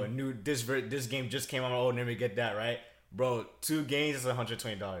 You know, this game just came out, oh, let me get that, right? Bro, 2 games is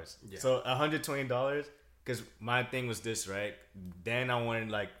 $120. Yeah. So $120, because my thing was this, right? Then I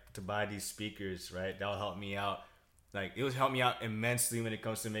wanted like to buy these speakers, right? That'll help me out. Like it would help me out immensely when it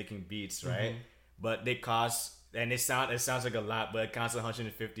comes to making beats, right? But they cost, and it sounds like a lot, but it costs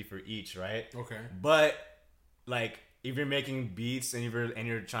 $150 for each, right? Okay. But like if you're making beats and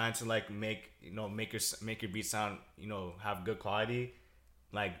you're trying to like make your beats sound, you know, have good quality,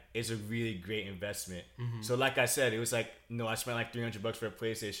 like it's a really great investment. So like I said, it was like, you know, I spent like $300 for a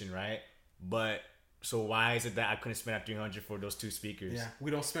PlayStation, right? But so why is it that I couldn't spend that $300 for those 2 speakers? Yeah,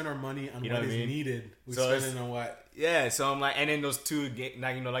 we don't spend our money on what is needed. We so spend it on what. Yeah, so I'm like, and then those 2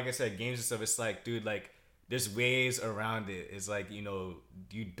 like, you know, like I said, games and stuff. It's like, dude, like there's ways around it. It's like, you know,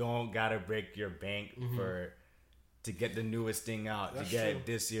 you don't gotta break your bank to get the newest thing out, to get it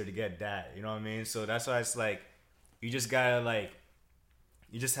this year, to get that. You know what I mean? So that's why it's like, you just gotta like,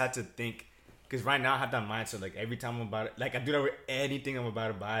 you just have to think. Because right now I have that mindset, like every time I'm about it, like I do that with anything I'm about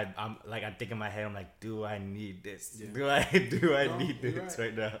to buy, I'm like, I think in my head, I'm like, do I need this? Yeah. Do I need this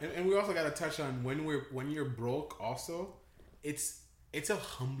right now? And we also got to touch on when you're broke. Also, it's a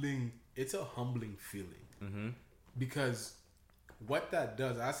humbling feeling, because what that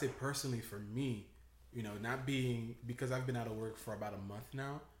does, I say personally for me, you know, not being, because I've been out of work for about a month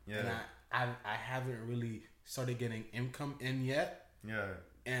now, and I haven't really started getting income in yet. Yeah.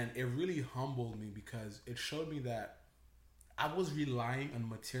 And it really humbled me because it showed me that I was relying on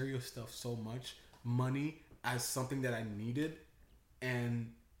material stuff so much, money as something that I needed,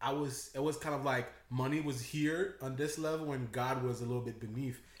 and it was kind of like money was here on this level when God was a little bit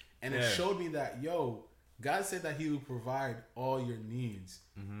beneath. And it showed me that, yo, God said that He will provide all your needs.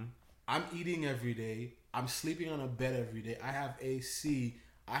 I'm eating every day. I'm sleeping on a bed every day. I have AC.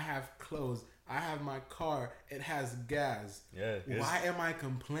 I have clothes. I have my car. It has gas. Yeah. Why am I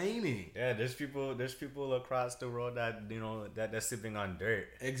complaining? Yeah, there's people across the world that, you know, that they're sleeping on dirt.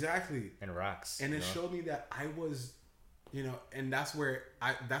 Exactly. And rocks. And it showed me that I was, you know, and that's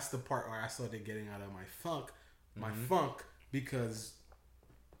the part where I started getting out of my funk, because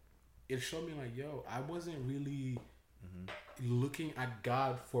it showed me like, yo, I wasn't really looking at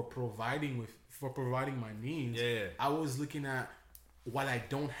God for providing my needs. Yeah. I was looking at what I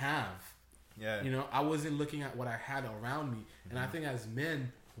don't have. Yeah. You know, I wasn't looking at what I had around me. And I think as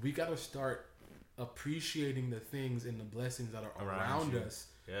men, we got to start appreciating the things and the blessings that are around us.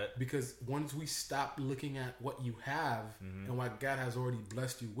 Yeah. Because once we stop looking at what you have and what God has already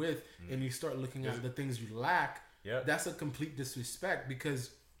blessed you with, and you start looking at the things you lack, that's a complete disrespect.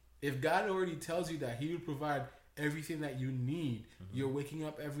 Because if God already tells you that He will provide everything that you need, you're waking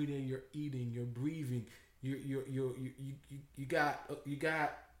up every day, you're eating, you're breathing, you got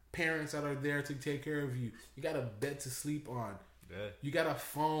parents that are there to take care of you. You got a bed to sleep on. Yeah. You got a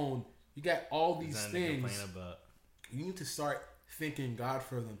phone. You got all these things. You need to start thanking God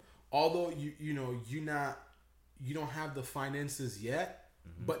for them. Although you don't have the finances yet,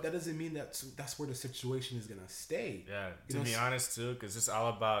 but that doesn't mean that's where the situation is gonna stay. Yeah. To be honest too, because it's all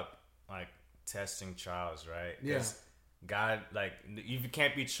about like testing trials, right? Yeah. God, like, if you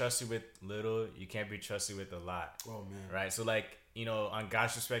can't be trusted with little, you can't be trusted with a lot. Oh man. Right. So like, you know, on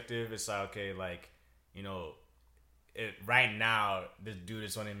God's perspective, it's like, okay, like, you know, right now this dude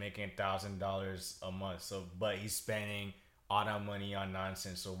is only making $1,000 a month. So, but he's spending all that money on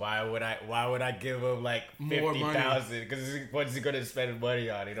nonsense. So why would I give him like 50,000? Because what is he gonna spend money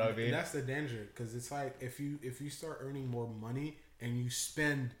on? You know what I mean? And that's the danger. Because it's like if you start earning more money and you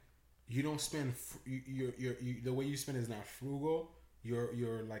spend you don't spend. The way you spend is not frugal.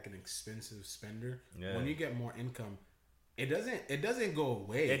 You're like an expensive spender. Yeah. When you get more income, it doesn't go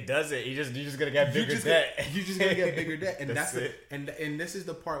away. It doesn't. You just gonna get bigger debt. You just gonna get bigger debt, and that's it. And this is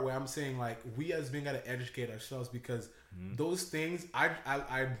the part where I'm saying like we as men gotta educate ourselves because those things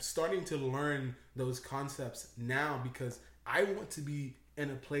I'm starting to learn those concepts now because I want to be in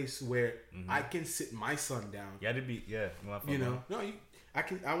a place where I can sit my son down. You had to be You know,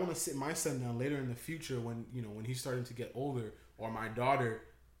 I want to sit my son down later in the future when when he's starting to get older or my daughter,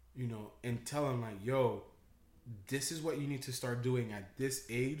 and tell him like, yo, this is what you need to start doing at this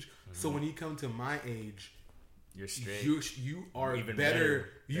age. So when you come to my age, you're straight. You are even better.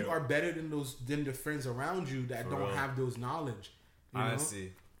 You are better than the friends around you that don't have those knowledge.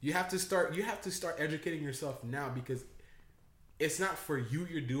 Honestly, you have to start educating yourself now because it's not for you.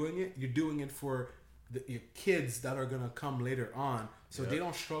 You're doing it. You're doing it for your kids that are gonna come later on, so they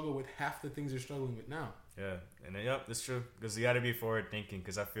don't struggle with half the things you're struggling with now. Yeah, and then, that's true. Because you got to be forward thinking.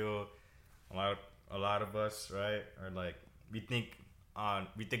 Because I feel a lot of us, right, are like we think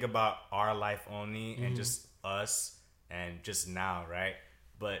about our life only and just us and just now, right?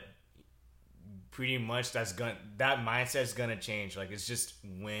 But pretty much that mindset is gonna change. Like it's just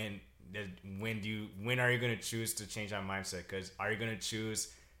when are you gonna choose to change that mindset? Because are you gonna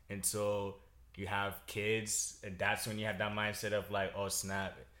choose until you have kids and that's when you have that mindset of like, oh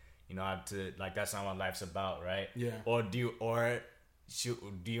snap, I have to, like, that's not what life's about, right? Yeah. Or do you want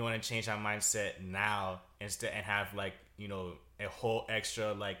to change that mindset now instead and have like a whole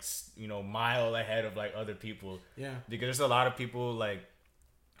extra like mile ahead of like other people? Yeah. Because there's a lot of people like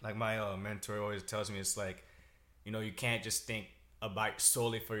my mentor always tells me, it's like you can't just think about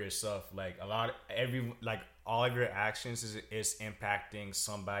solely for yourself. Like all of your actions is impacting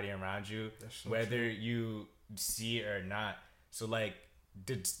somebody around you, so whether you see it or not. So like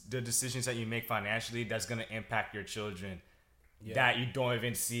the decisions that you make financially, that's gonna impact your children that you don't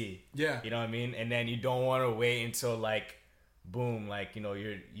even see. Yeah. You know what I mean? And then you don't want to wait until like boom, like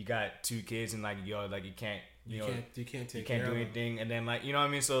you got 2 kids and like like you can't do anything, and then like what I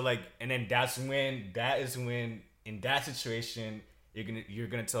mean. So like, and then that is when in that situation you're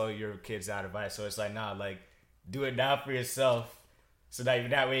gonna tell your kids that advice. So it's like, nah, like do it now for yourself, so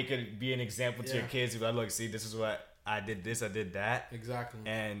that way it could be an example to your kids. Be like, look, see, this is what I did. This, I did that. Exactly.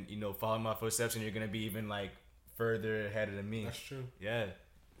 And follow my footsteps, and you're gonna be even like further ahead than me. That's true. Yeah.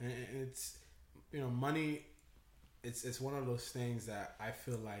 And it's money. It's one of those things that I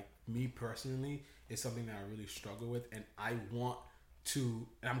feel like me personally is something that I really struggle with, and I want to,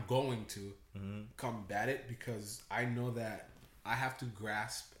 and I'm going to combat it because I know that I have to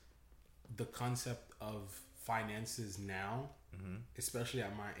grasp the concept of finances now, especially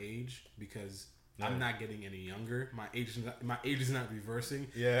at my age, because I'm not getting any younger. My age is not reversing.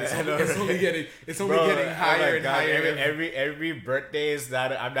 Yeah, it's only getting higher and higher. Every birthday is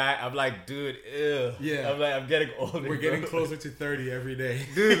that I'm like, dude, ew. Yeah, I'm getting older. We're getting closer to 30 every day,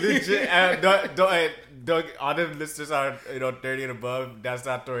 dude. Legit. Don't all the listeners are 30 and above. That's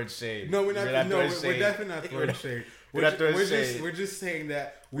not throwing shade. No, we're not. We're definitely not throwing shade. We're just saying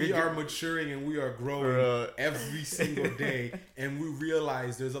that we are maturing and we are growing every single day, and we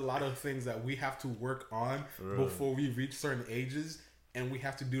realize there's a lot of things that we have to work on before we reach certain ages, and we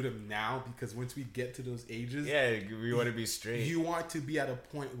have to do them now because once we get to those ages, we want to be straight. You want to be at a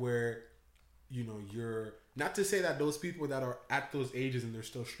point where you're not to say that those people that are at those ages and they're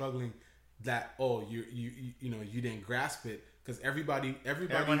still struggling, that you didn't grasp it. Because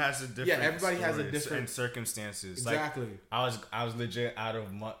everyone has a different everybody has a different circumstances. Exactly. Like, I was legit out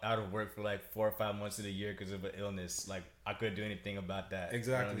of work for like 4 or 5 months of the year because of an illness. Like I couldn't do anything about that.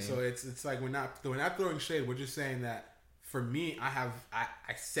 Exactly. You know what I mean? So it's like we're not throwing shade. We're just saying that for me, I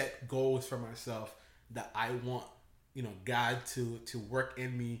set goals for myself that I want God to work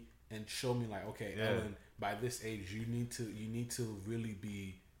in me and show me like, okay, Ellen, by this age you need to really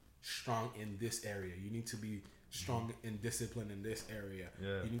be strong in this area. You need to be strong in discipline in this area.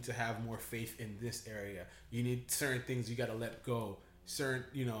 You need to have more faith in this area. You need certain things you got to let go. Certain,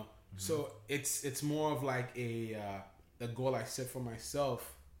 So it's more of like a goal I set for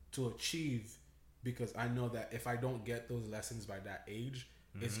myself to achieve, because I know that if I don't get those lessons by that age,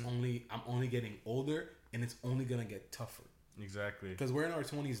 I'm only getting older, and it's only gonna get tougher. Exactly. Because we're in our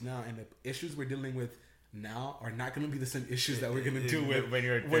 20s now, and the issues we're dealing with now are not going to be the same issues that we're going to deal with when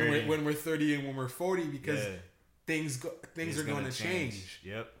you're 30. when we're 30 and when we're 40, because things are going to change.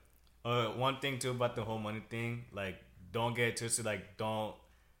 Yep. One thing too about the whole money thing, like don't get twisted. Like don't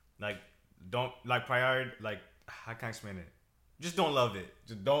prioritize. Like how can I explain it? Just don't love it.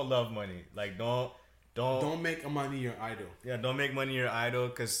 Just don't love money. Like don't make money your idol. Yeah, don't make money your idol,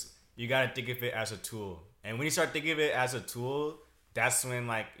 because you gotta think of it as a tool. And when you start thinking of it as a tool, that's when,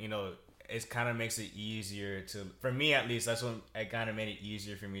 like, you know, it kind of makes it easier to, for me at least, that's when it kind of made it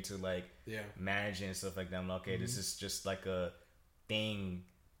easier for me to, like, manage it and stuff like that. I'm like, okay, this is just like a thing,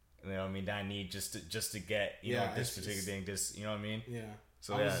 you know what I mean, that I need just to get, you know, this particular thing, just, you know what I mean? Yeah.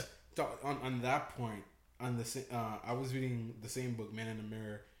 So, on that point, on the I was reading the same book, Man in the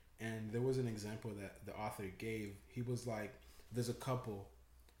Mirror, and there was an example that the author gave. He was like, there's a couple,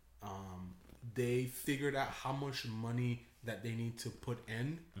 they figured out how much money that they need to put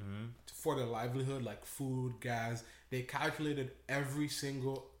in for their livelihood, like food, gas. They calculated every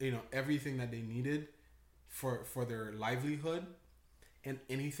single, you know, everything that they needed for their livelihood, and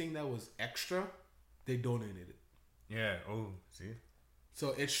anything that was extra, they donated it. Yeah. Oh, see.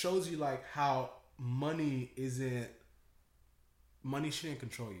 So it shows you like how money shouldn't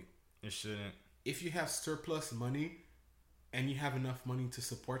control you. It shouldn't. If you have surplus money and you have enough money to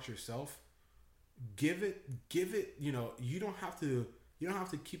support yourself, give it, you know, you don't have to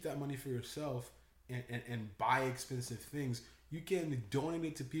keep that money for yourself and buy expensive things. You can donate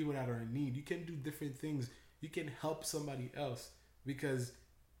it to people that are in need. You can do different things. You can help somebody else, because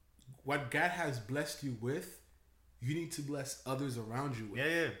what God has blessed you with, you need to bless others around you with.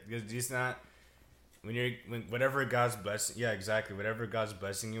 Yeah, because it's not, when whatever God's blessing, exactly, whatever God's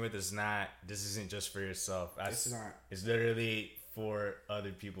blessing you with, this isn't just for yourself. It's not. It's literally for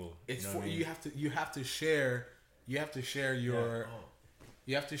other people. It's, you know for, what I mean? you have to share your you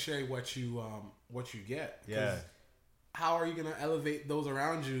have to share what you get. Yeah. How are you gonna elevate those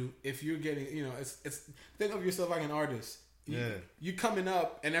around you if you're getting, you know, it's think of yourself like an artist. You coming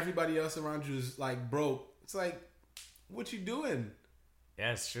up and everybody else around you is like broke. It's like, what you doing?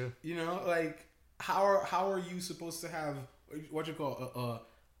 Yeah, it's true. You know, like how are you supposed to have what you call a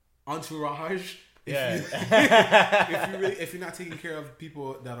entourage? If you're not taking care of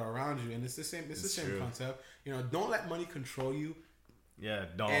people that are around you, and it's the same true. concept. You know, don't let money control you. Yeah,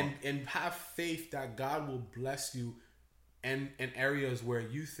 don't. And have faith that God will bless you in areas where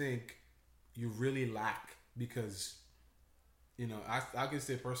you think you really lack, because, you know, I can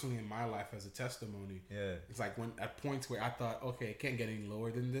say personally in my life as a testimony. Yeah. It's like when at points where I thought, okay, it can't get any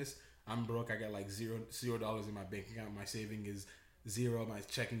lower than this. I'm broke. I got like $0 in my bank account. My saving is 0. My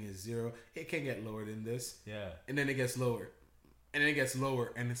checking is 0. It can't get lower than this. Yeah. And then it gets lower. And then it gets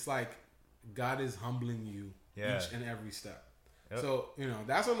lower. And it's like God is humbling you each and every step. Yep. So, you know,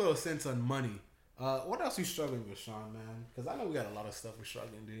 that's a little sense on money. What else you struggling with, Sean, man? Because I know we got a lot of stuff we're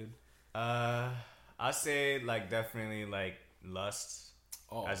struggling, dude. I say, like, definitely, like, lust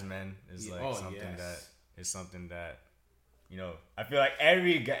as men is something that, you know, I feel like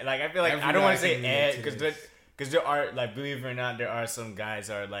every guy, like, I don't want to say because there are, like, believe it or not, there are some guys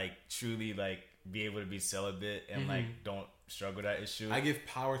that are, like, truly, like, be able to be celibate and like don't struggle with that issue. I give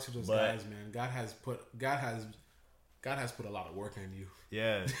power to those guys, man. God has put a lot of work on you.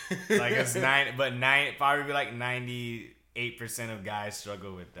 Yeah, like it's probably like 98% of guys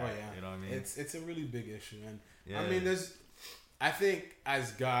struggle with that. Oh, yeah. You know what I mean? It's a really big issue, and I mean, I think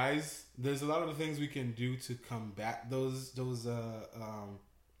as guys, there's a lot of the things we can do to combat those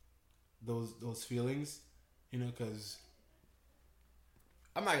feelings, you know, because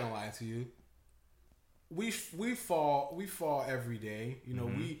I'm not gonna lie to you, we fall every day, you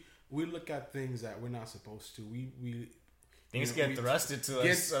know. We look at things that we're not supposed to. Things get thrusted to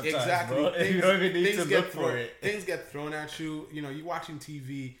us sometimes, exactly. Bro. You don't even need to look for it. Things get thrown at you. You know, you're watching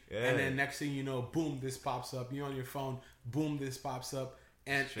TV, and then next thing you know, boom, this pops up. You're on your phone, boom, this pops up,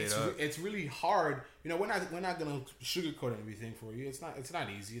 and it's really hard. You know, we're not gonna sugarcoat everything for you. It's not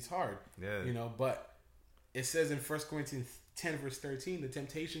easy. It's hard. Yeah. You know, but it says in 1 Corinthians 10 verse 13, the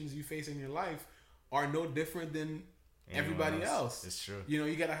temptations you face in your life are no different than everybody else. It's true. You know,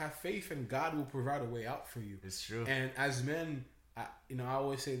 you gotta have faith, and God will provide a way out for you. It's true. And as men, I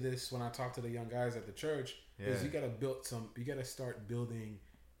always say this when I talk to the young guys at the church: is you gotta start building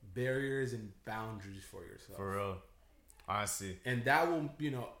barriers and boundaries for yourself. For real, honestly. And that will,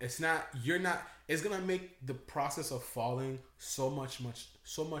 you know, it's gonna make the process of falling so much more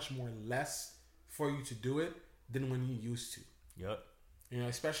less for you to do it than when you used to. Yep. You know,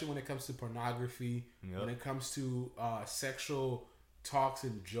 especially when it comes to pornography, when it comes to sexual talks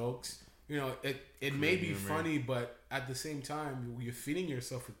and jokes. You know, it may be funny, but at the same time, you're feeding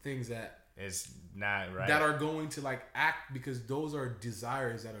yourself with things that it's not right, that are going to like act, because those are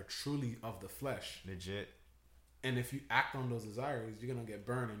desires that are truly of the flesh. Legit. And if you act on those desires, you're gonna get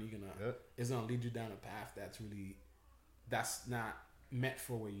burned, and it's gonna lead you down a path that's not meant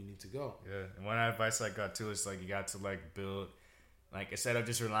for where you need to go. Yeah, and one advice I got too is like you got to like build. Like, instead of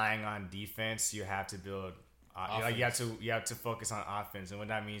just relying on defense, you have to build like you have to focus on offense, and what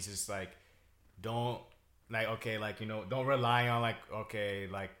that means is like don't like okay like don't rely on like okay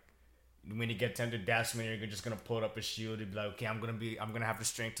like when you get tempted, that's when you're just gonna pull up a shield and be like, okay, I'm gonna have the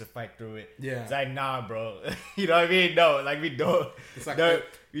strength to fight through it. Yeah. It's like, nah, bro. You know what I mean? No, like we don't. It's like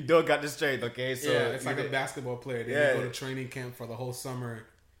we don't got the strength. Okay, so yeah, it's like a basketball player. They go to training camp for the whole summer.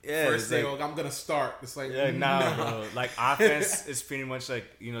 Yeah, first day, like, I'm gonna start. It's like, nah, bro. Like offense is pretty much like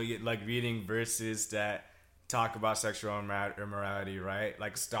like reading verses that talk about sexual immorality, right?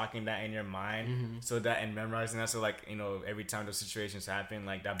 Like stocking that in your mind, so that and memorizing that, so like every time those situations happen,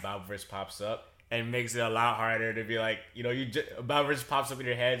 like that Bible verse pops up, and it makes it a lot harder to be like, a Bible verse pops up in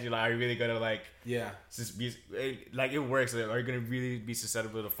your head. You're like, are you really gonna like, just be like it works? Like, are you gonna really be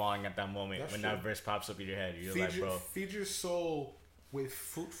susceptible to falling at that moment when that verse pops up in your head? You're like, bro, feed your soul with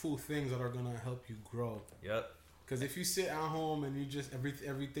fruitful things that are gonna help you grow. Yep. Because if you sit at home and you just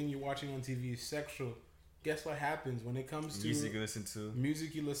everything you're watching on TV is sexual, guess what happens when it comes to music you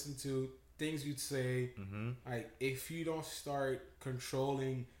listen to, things you'd say. Like if you don't start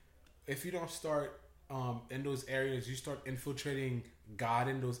controlling, if you don't start in those areas, you start infiltrating God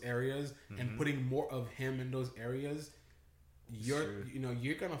in those areas and putting more of Him in those areas. You're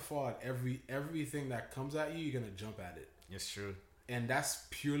gonna fall at everything that comes at you. You're gonna jump at it. It's true. And that's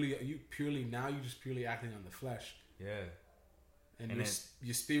purely acting on the flesh. Yeah. And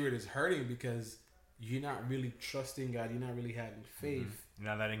your spirit is hurting because you're not really trusting God. You're not really having faith. You're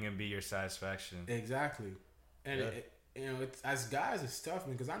not letting Him be your satisfaction. Exactly. And it's, as guys, it's tough,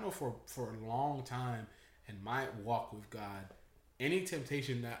 man. Because I know for a long time in my walk with God, any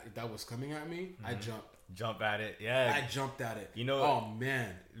temptation that was coming at me, I jumped. Jump at it. Yeah. I jumped at it. Oh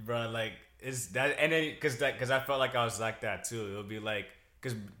man, bro, like. Is that and then because I felt like I was like that too. It'll be like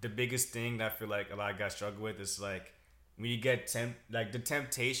because the biggest thing that I feel like a lot of guys struggle with is like when you get the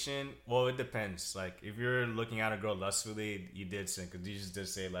temptation. Well, it depends. Like if you're looking at a girl lustfully, you did sin because you just did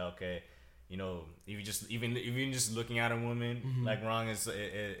say like okay, if you just even just looking at a woman like wrong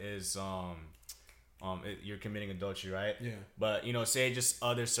you're committing adultery, right? Yeah. But say just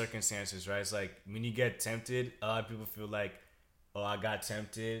other circumstances, right? It's like when you get tempted, a lot of people feel like, oh, I got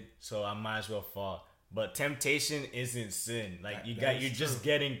tempted, so I might as well fall. But temptation isn't sin. Like you're just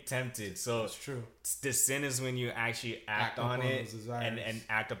getting tempted. So that's true. The sin is when you actually act on it and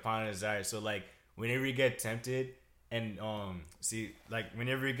act upon a desire. So like whenever you get tempted, and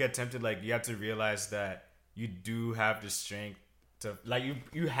whenever you get tempted, like you have to realize that you do have the strength to like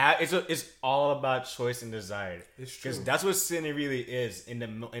you have. It's all about choice and desire. It's true because that's what sin really is in the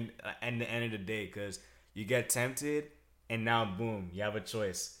end of the day. Because you get tempted. And now, boom, you have a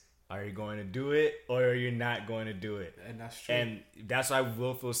choice. Are you going to do it or are you not going to do it? And that's true. And that's why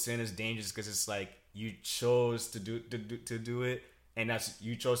willful sin is dangerous because it's like you chose to do it, and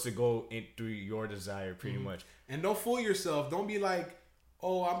you chose to go in through your desire pretty much. And don't fool yourself. Don't be like,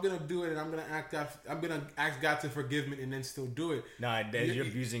 oh, I'm gonna do it and I'm gonna ask God to forgive me and then still do it. Nah, you're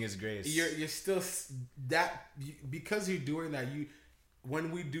abusing His grace. You're still because you're doing that.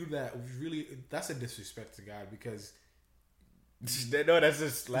 When we do that, really, that's a disrespect to God because. No, that's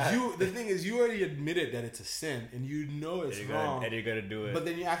just slap. The thing is, you already admitted that it's a sin, and you know it's wrong, and you're gonna do it. But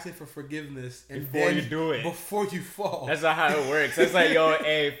then you're asking for forgiveness before you do it, before you fall. That's not how it works. It's like, yo,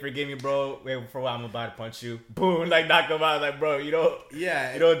 hey, forgive me, bro. Wait, for what I'm about to punch you. Boom, like knock him out. Like, bro, you don't.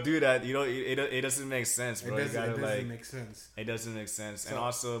 Yeah, you don't do that. You know, it doesn't make sense, bro. It doesn't make sense. It doesn't make sense, and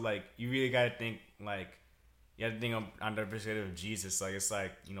also like you really gotta think like you have to think on the perspective of Jesus. Like it's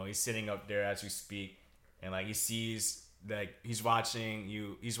like He's sitting up there as we speak, and like He sees. Like he's watching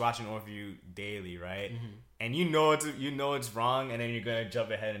over you daily, right? And it's wrong, and then you're gonna jump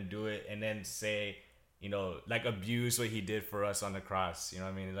ahead and do it, and then say, like abuse what He did for us on the cross. You know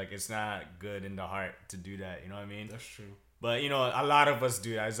what I mean? Like it's not good in the heart to do that. You know what I mean? That's true. But a lot of us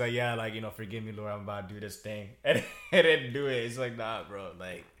do that. It's like, yeah, like forgive me, Lord, I'm about to do this thing, and then do it. It's like, nah, bro,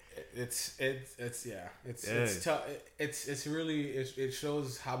 like. It's tough. It's really it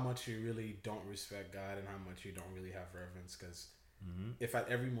shows how much you really don't respect God and how much you don't really have reverence. Because if at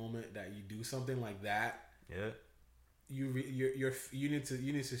every moment that you do something like that, you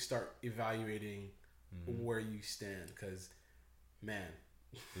need to start evaluating where you stand. Because man,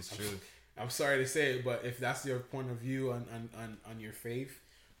 it's true. I'm sorry to say it, but if that's your point of view on your faith,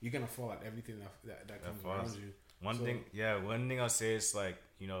 you're gonna fall at everything that comes around you. One thing I'll say is like,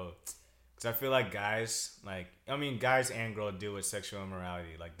 because I feel like guys and girls deal with sexual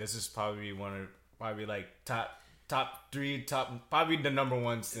immorality. Like this is probably top three, probably the number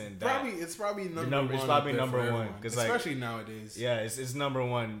one sin. It's probably number one. It's probably number one. Especially nowadays. Yeah, it's number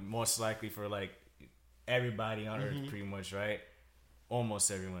one most likely for like everybody on earth pretty much, right?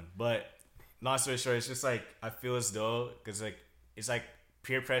 Almost everyone. But long story short, it's just like I feel as though because like it's like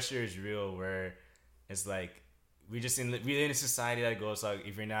peer pressure is real, where it's like we in a society that goes like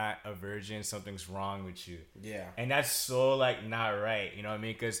if you're not a virgin, something's wrong with you. Yeah. And that's so like not right. You know what I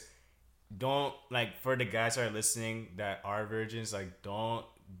mean? Because don't like for the guys that are listening that are virgins, like don't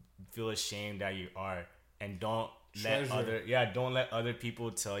feel ashamed that you are, and don't don't let other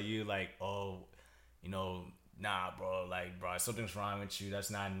people tell you like, oh, you know, nah, bro, like, bro, something's wrong with you.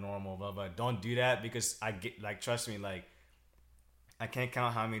 That's not normal, blah blah. Don't do that, because I get like, trust me, like, I can't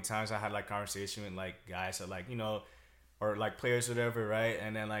count how many times I had like conversation with like guys that like, you know, or like players or whatever, right?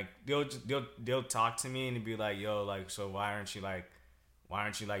 And then like they'll talk to me and be like, yo, like, so why aren't you like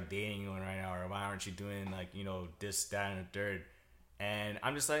dating anyone right now, or why aren't you doing like, you know, this, that, and the third? And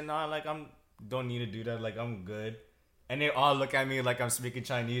I'm just like, nah, like don't need to do that, like I'm good. And they all look at me like I'm speaking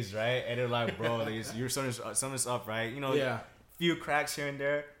Chinese, right? And they're like, bro, like, you're something's up, right? You know, few cracks here and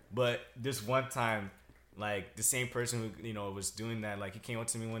there. But this one time, like the same person who, you know, was doing that, like he came up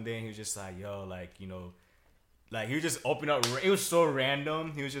to me one day and he was just like, yo, like, you know, like he was just open up. It was so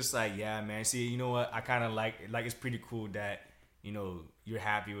random. He was just like, yeah, man, see, you know what? I kind of like it's pretty cool that, you know, you're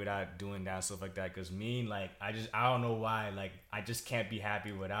happy without doing that, stuff like that. Cause me, like, I don't know why, like, I just can't be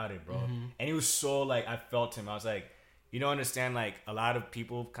happy without it, bro. Mm-hmm. And he was so like, I felt him. I was like, you don't understand, like, a lot of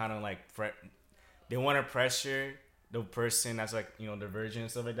people kind of like, they want to pressure the person that's like, you know, the virgin and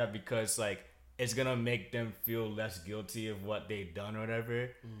stuff like that, because like, it's gonna make them feel less guilty of what they've done or whatever.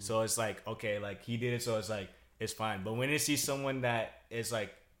 Mm-hmm. So it's like, okay, like he did it, so it's like, it's fine. But when they see someone that is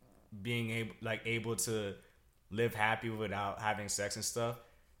like being able to live happy without having sex and stuff,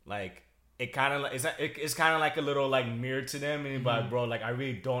 like it kind of like it's kind of like a little like mirror to them, and like, bro, like I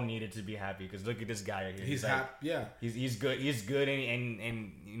really don't need it to be happy, because look at this guy right here. He's like, happy, yeah. He's good,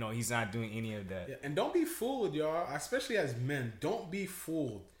 and you know, he's not doing any of that. Yeah, and don't be fooled, y'all. Especially as men, don't be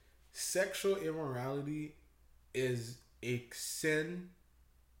fooled. Sexual immorality is a sin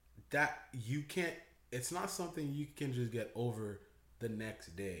that you can't. It's not something you can just get over the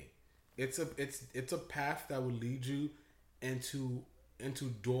next day. It's a path that will lead you into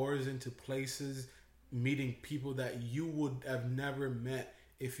doors, into places, meeting people that you would have never met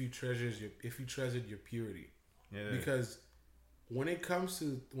if you treasured your purity. Yeah. Because when it comes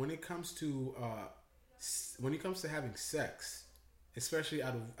to having sex, especially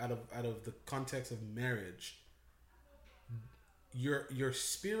out of the context of marriage, your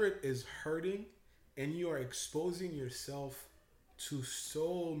spirit is hurting, and you are exposing yourself to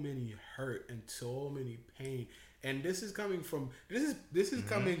so many hurt and so many pain. And this is coming from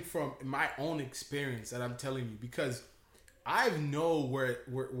coming from my own experience that I'm telling you, because I know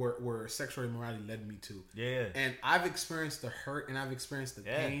where sexual immorality led me to. Yeah. And I've experienced the hurt, and I've experienced the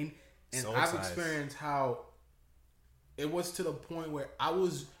pain, and I've experienced how it was to the point where I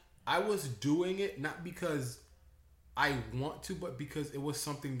was doing it not because I want to, but because it was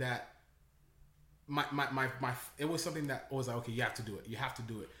something that it was something that was like, okay, you have to do it. You have to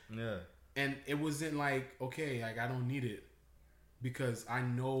do it. Yeah. And it wasn't like, okay, like I don't need it, because I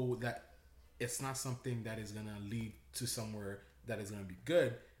know that it's not something that is gonna lead to somewhere that is gonna be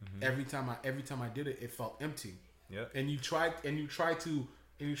good. Mm-hmm. Every time I did it, it felt empty. Yeah. And you try to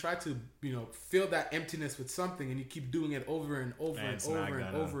you know, fill that emptiness with something, and you keep doing it over and over and over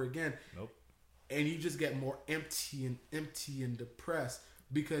and over again. Nope. And you just get more empty and depressed,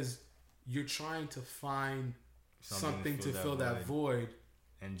 because you're trying to find something to fill that void.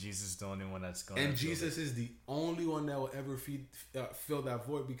 And Jesus is the only one that's going. And Jesus is the only one that will ever fill that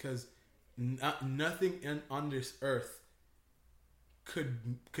void, because nothing on this earth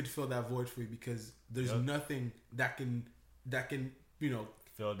could fill that void for you, because there's nothing that can you know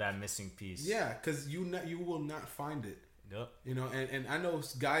fill that missing piece. Yeah, because you will not find it. Yep. You know, and I know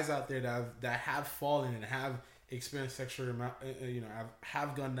guys out there that have fallen and have experienced sexual, you know,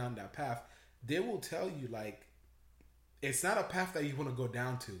 have gone down that path. They will tell you, like, it's not a path that you want to go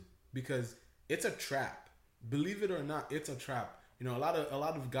down to, because it's a trap. Believe it or not, it's a trap. You know, a lot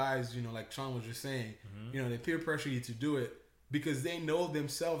of guys, you know, like Sean was just saying, you know, they peer pressure you to do it because they know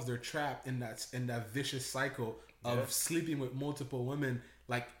themselves they're trapped in that vicious cycle of sleeping with multiple women.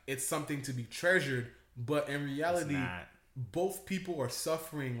 Like, it's something to be treasured, but in reality, both people are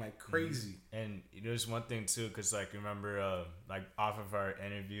suffering like crazy. And there's one thing too, because like remember, like off of our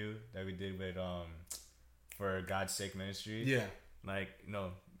interview that we did with for God's Sake Ministry, like you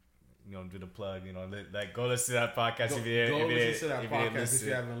know, do the plug, you know, like go listen to that podcast if you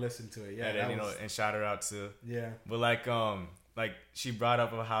haven't listened to it. Yeah, and then, you know, and shout her out too. Yeah, but like she brought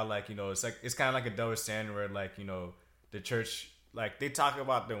up of how, like, you know, it's kind of like a double standard where, like, you know, the church, like, they talk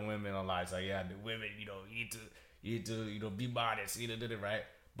about the women a lot. It's like, yeah, the women, you know, you need to, you know, be modest, you know, right?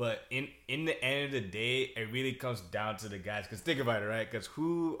 But in the end of the day, it really comes down to the guys. Because think about it, right? Because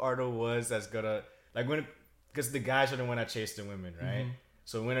who are the ones that's gonna like when? Because the guys are the one that chase the women, right?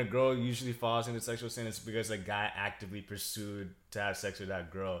 So when a girl usually falls into sexual sin, it's because a guy actively pursued to have sex with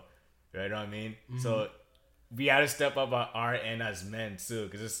that girl, right? You know what I mean? So we got to step up on our end as men too,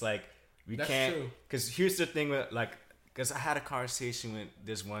 because it's like we That's can't. true. Because here's the thing with like, because I had a conversation with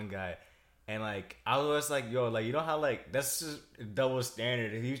this one guy. And like I was like, yo, like you know how like that's just a double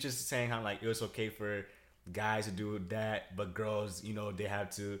standard. And he was just saying how like it was okay for guys to do that, but girls, you know, they have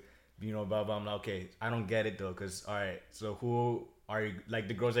to, you know, blah blah. I'm like, okay, I don't get it though, cause all right, so who are you? Like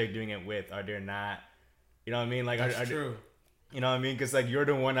the girls that you're doing it with, are they not? You know what I mean? Like, That's true. You know what I mean? Cause like you're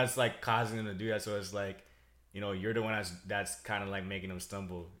the one that's like causing them to do that, so it's like, you know, you're the one that's kind of like making them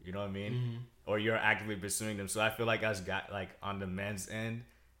stumble. You know what I mean? Or you're actively pursuing them. So I feel like as got like on the men's end,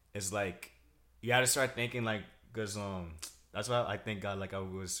 it's like you gotta start thinking like, cause that's why I think God like I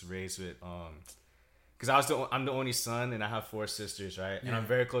was raised with cause I'm the only son and I have 4 sisters, right? And I'm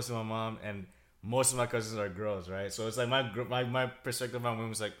very close to my mom, and most of my cousins are girls, right? So it's like my perspective on women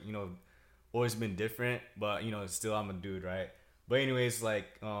was like, you know, always been different, but you know, still I'm a dude, right? But anyways, like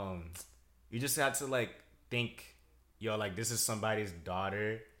you just have to like think, yo, like this is somebody's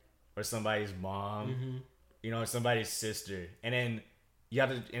daughter or somebody's mom, you know, somebody's sister, and then you have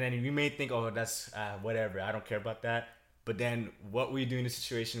to, and then you may think, oh, that's whatever, I don't care about that. But then, what we do in a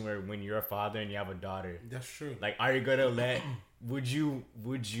situation where when you're a father and you have a daughter, That's true. like, are you gonna let? Would you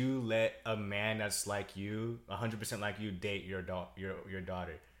let a man that's like you, 100% like you, date your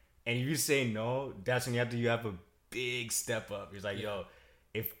daughter? And if you say no, that's when you have a big step up. It's like, yo,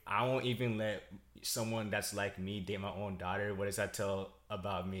 if I won't even let someone that's like me date my own daughter, what does that tell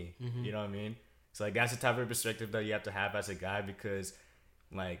about me? You know what I mean? So like that's the type of perspective that you have to have as a guy, because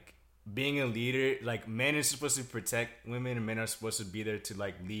like being a leader, like men are supposed to protect women and men are supposed to be there to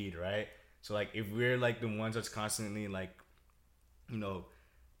like lead, right? So like if we're like the ones that's constantly like, you know,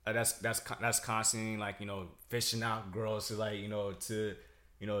 that's constantly like, you know, fishing out girls to like, you know, to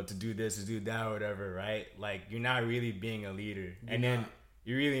do this, to do that, or whatever, right? Like you're not really being a leader,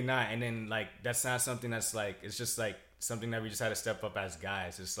 you're really not. And then like that's not something that's like, it's just like something that we just had to step up as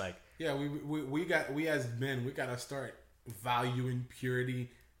guys. It's like, yeah, we as men, we gotta start valuing purity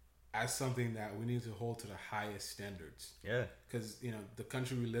as something that we need to hold to the highest standards. yeah, Because you know the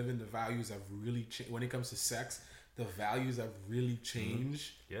country we live in, the values have really changed. When it comes to sex, the values have really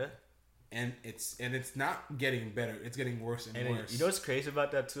changed. yeah. And it's not getting better. It's getting worse and worse. You know what's crazy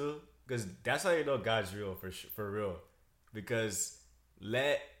about that too? Because that's how you know God's real for real. Because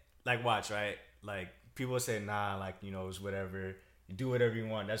watch, right? Like people say, nah, like, you know, it's whatever. You do whatever you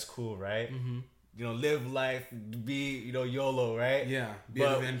want. That's cool, right? You know, live life, be, you know, YOLO, right? Yeah, be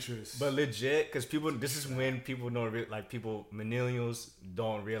adventurous. But legit, because this is when people don't millennials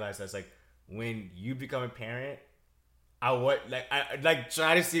don't realize that's like when you become a parent. I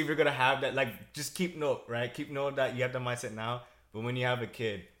try to see if you're gonna have that. Like, just keep note, right? Keep note that you have the mindset now. But when you have a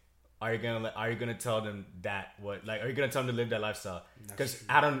kid, are you gonna tell them that what? Like, are you gonna tell them to live that lifestyle?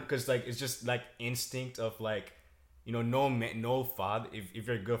 Because like it's just like instinct of like, you know, no father. If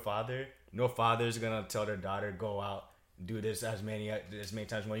you're a good father, no father is gonna tell their daughter go out, do this as many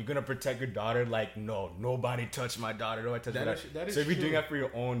times. When you're gonna protect your daughter, like no, nobody touch my daughter. Nobody touch my daughter. That is so if you're true. doing that for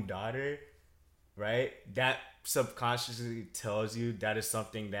your own daughter, right? That subconsciously tells you that is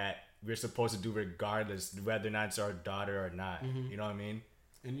something that we're supposed to do regardless whether or not it's our daughter or not. You know what I mean?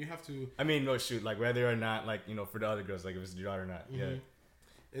 And you have to. I mean, no, shoot, like whether or not, like, you know, for the other girls, like if it's your daughter or not. Yeah.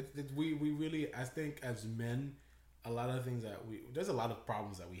 We really, I think as men, a lot of things that there's a lot of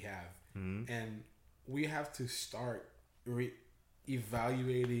problems that we have, and we have to start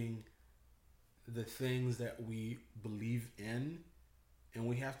evaluating the things that we believe in, and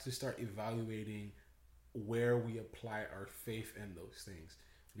we have to start evaluating where we apply our faith in those things,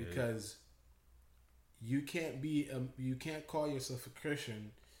 because you can't call yourself a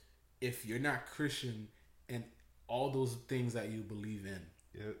Christian if you're not Christian in all those things that you believe in.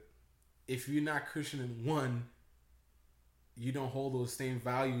 Yep. If you're not Christian in one, you don't hold those same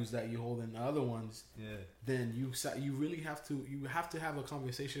values that you hold in the other ones. Yeah. Then you really have to have a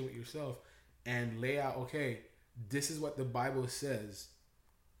conversation with yourself and lay out, okay, this is what the Bible says.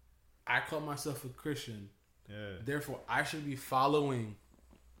 I call myself a Christian. Yeah. Therefore, I should be following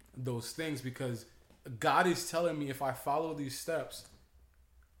those things, because God is telling me if I follow these steps,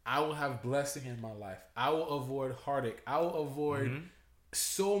 I will have blessing in my life. I will avoid heartache. I will avoid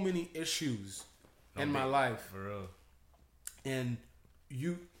so many issues in my life. For real. And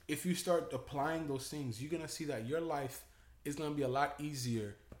if you start applying those things, you're gonna see that your life is gonna be a lot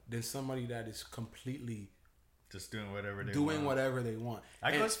easier than somebody that is completely Just doing whatever they doing want. whatever they want.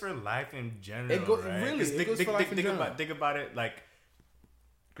 That And goes for life in general, it goes right? really. It goes for life in general. Think about it, like,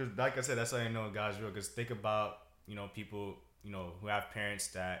 because like I said, that's how you know God's real. Because think about people who have parents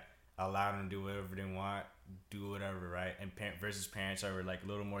that allow them to do whatever they want, do whatever, right? And versus parents that were like a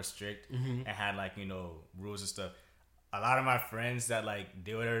little more strict and had like rules and stuff. A lot of my friends that like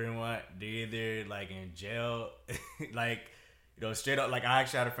did whatever they want, they either like in jail, like straight up. Like I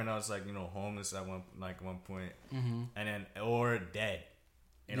actually had a friend that was like homeless at one point, and then or dead.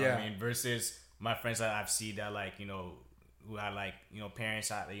 You know what I mean? Versus my friends that I've seen that like who had like parents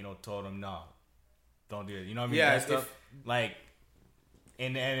that told them no, don't do it. You know what I mean? Yeah. That stuff, like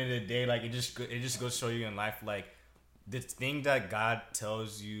in the end of the day, like it just goes to show you in life, like the thing that God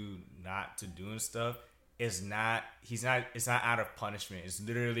tells you not to do and stuff is not. It's not out of punishment. It's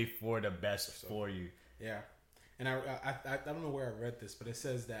literally for the best for you. Yeah. And I don't know where I read this, but it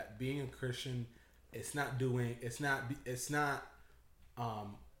says that being a Christian, it's not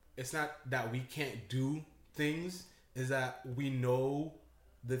that we can't do things. Is that we know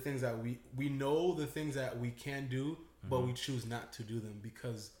the things that we can do, but we choose not to do them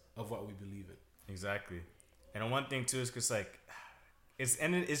because of what we believe in. Exactly. And the one thing too is because like it's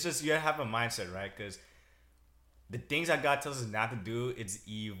just you have a mindset, right? Because the things that God tells us not to do, it's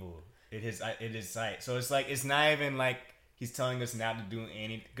evil. It is sight. So it's like it's not even like He's telling us not to do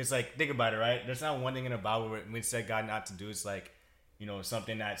anything. Because like think about it, right? There's not one thing in the Bible where we said God not to do. It's like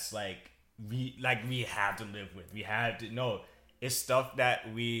something that's like we have to live with. We have to no. It's stuff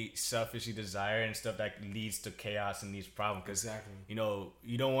that we selfishly desire and stuff that leads to chaos and these problems. Because Exactly.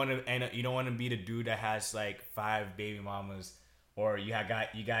 you don't want to be the dude that has like 5 baby mamas, or you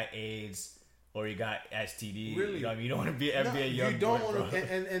got AIDS, or you got STD. Really? You don't want to be a young you don't boy, want bro.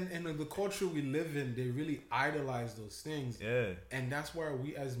 to. And the culture we live in, they really idolize those things. Yeah. And that's where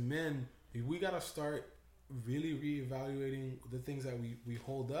we as men, we gotta start really reevaluating the things that we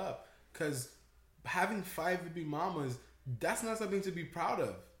hold up. Because having 5 baby mamas, that's not something to be proud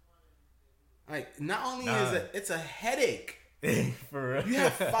of. Like, not only is it's a headache. For real. You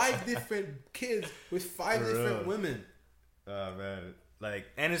have 5 different kids with 5 For different real. women. Oh man, like,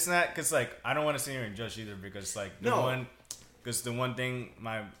 and it's not because like I don't want to sit here and judge either, because like the one thing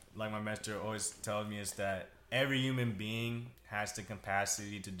my mentor always tells me is that every human being has the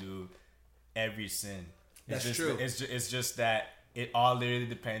capacity to do every sin. That's true. It's just that it all literally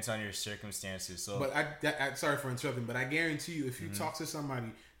depends on your circumstances. So, But I sorry for interrupting, but I guarantee you, if you talk to somebody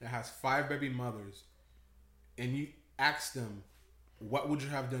that has 5 baby mothers, and you ask them, what would you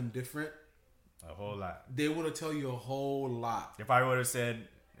have done different? a whole lot. They would have tell you a whole lot. If I would have said,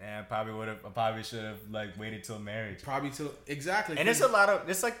 I probably should have like waited till marriage. Probably till exactly. And it's a lot of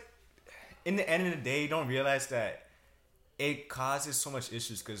it's like in the end of the day, you don't realize that it causes so much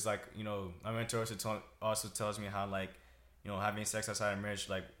issues because like my mentor also tells me how like having sex outside of marriage,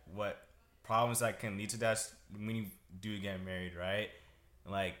 like what problems that can lead to that when you do get married, right?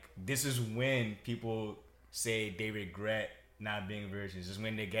 Like this is when people say they regret not being virgins, is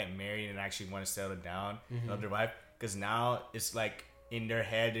when they get married and actually want to settle down with their wife, because now it's like in their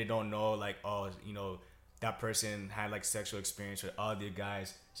head they don't know like, oh, that person had like sexual experience with other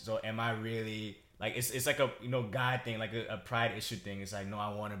guys, so am I really like it's like a guy thing, like a pride issue thing. It's like, no,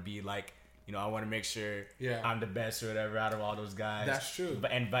 I want to be like I want to make sure I'm the best or whatever out of all those guys. That's true.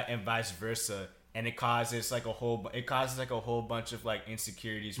 But and vice versa. And it causes like a whole bunch of like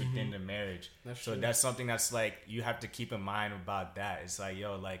insecurities within the marriage. That's so true. that's something that's like you have to keep in mind about that. It's like,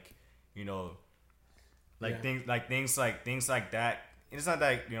 yo, like things like that. It's not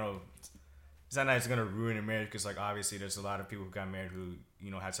that it's not that it's gonna ruin a marriage, because like obviously there's a lot of people who got married who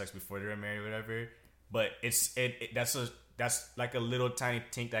had sex before they were married or whatever. But that's like a little tiny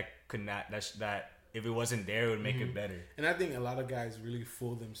thing that could not that if it wasn't there, it would make it better. And I think a lot of guys really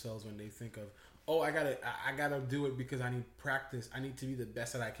fool themselves when they think of, oh, I gotta do it because I need practice. I need to be the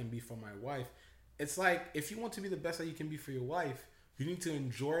best that I can be for my wife. It's like, if you want to be the best that you can be for your wife, you need to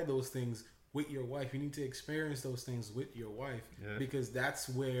enjoy those things with your wife. You need to experience those things with your wife, because that's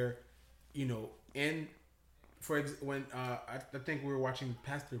where, and when I think we were watching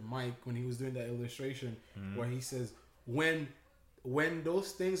Pastor Mike when he was doing that illustration where he says when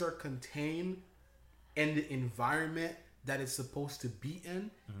those things are contained in the environment that it's supposed to be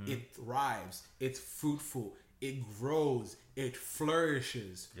in, it thrives, it's fruitful, it grows, it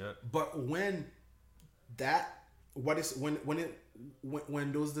flourishes. Yep. But when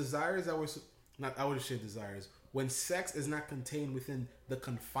those desires that were not, I would say desires, when sex is not contained within the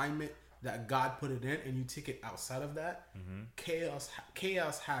confinement that God put it in, and you take it outside of that,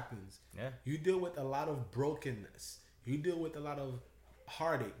 chaos happens. Yeah. You deal with a lot of brokenness. You deal with a lot of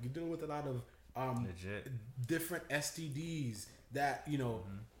heartache. You deal with a lot of Legit. different STDs that you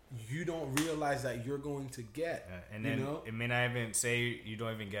don't realize that you're going to get. Yeah. And then it may not even say you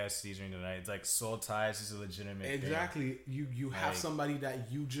don't even get STDs or anything like that. It's like soul ties is a legitimate exactly. thing. You have somebody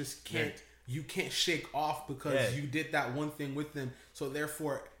that you just can't you can't shake off because you did that one thing with them. So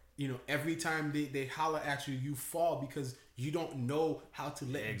therefore, every time they holler at you, you fall because you don't know how to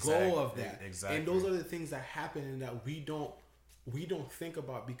let go of that. Exactly. And those are the things that happen and that we don't think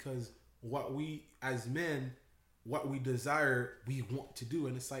about, because what we as men, what we desire, we want to do.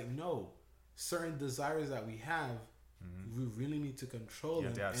 And it's like, no, certain desires that we have, we really need to control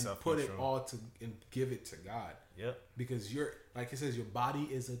them and put it all and give it to God. Yep. Because like it says, your body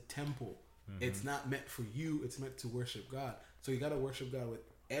is a temple. It's not meant for you. It's meant to worship God. So you got to worship God with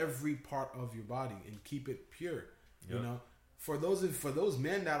every part of your body and keep it pure. Yep. For those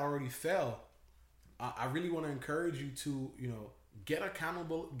men that already fell, I really want to encourage you to, get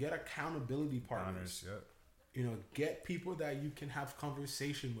accountability partners. Yep. Get people that you can have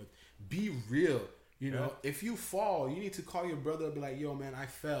conversation with. Be real. If you fall, you need to call your brother and be like, yo, man, I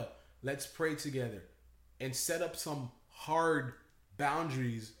fell. Let's pray together and set up some hard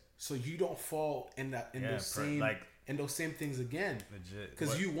boundaries so you don't fall in those same things again. Legit.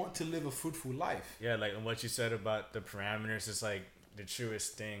 Because you want to live a fruitful life. Yeah, like what you said about the parameters is like the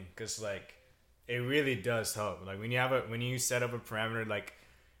truest thing. Because like it really does help. Like when you set up a parameter, like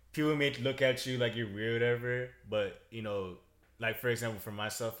people may look at you like you're weird or whatever, but like for example, for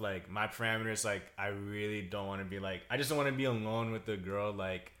myself, like my parameters, like I really don't want to be like, I just don't want to be alone with a girl,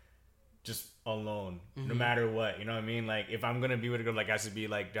 like just alone, no matter what. You know what I mean? Like if I'm gonna be with a girl, like there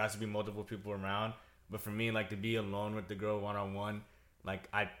has to be multiple people around. But for me, like to be alone with the girl one-on-one, like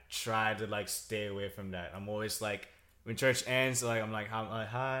I try to like stay away from that. I'm always like, when church ends, like I'm like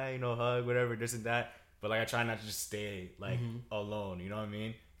hi, hug, whatever, this and that. But like I try not to just stay like alone. You know what I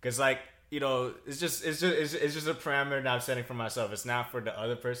mean? Because like it's just a parameter that I'm setting for myself. It's not for the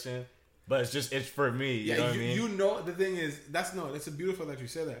other person, but it's for me. You know what I mean? The thing is, that's a beautiful that you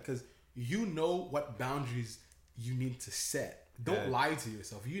said that, because you know what boundaries you need to set. Don't lie to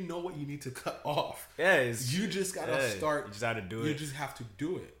yourself. You know what you need to cut off. You just gotta start. You just have to do it. You just have to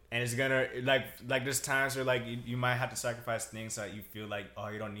do it. And it's gonna like there's times where like you might have to sacrifice things that you feel like, oh,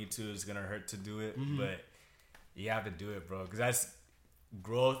 you don't need to. It's gonna hurt to do it, but you have to do it, bro. Because that's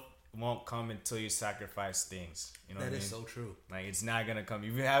growth won't come until you sacrifice things. You know what I mean? That is so true. Like it's not gonna come.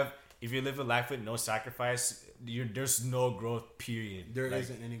 If you live a life with no sacrifice, there's no growth. Period. There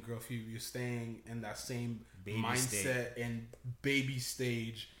isn't any growth. You're staying in that same baby mindset and baby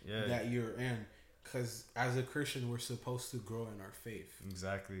stage that you're in. Because as a Christian, we're supposed to grow in our faith.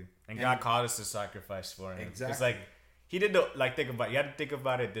 Exactly. And God called us to sacrifice for Him. Exactly. It's like He did you had to think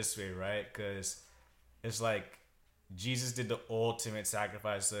about it this way, right? Because it's like Jesus did the ultimate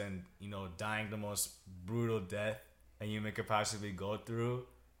sacrifice and dying the most brutal death a human could possibly go through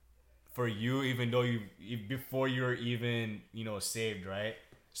for you, even though before you were even saved, right?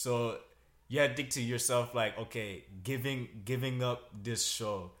 So you had to think to yourself like, okay, giving up this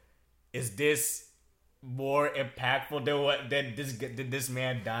show, is this more impactful than this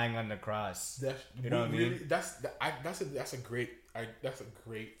man dying on the cross? You know what I mean? That's a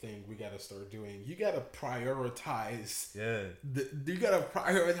great thing we gotta start doing. You gotta prioritize. You gotta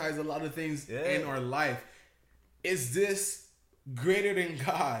prioritize a lot of things in our life. Is this greater than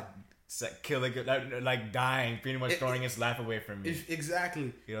God? Killing, like dying, pretty much throwing his life away from me.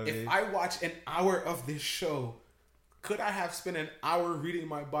 Exactly. You know what if I watch an hour of this show, could I have spent an hour reading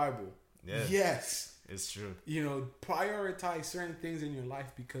my Bible? Yes. It's true. Prioritize certain things in your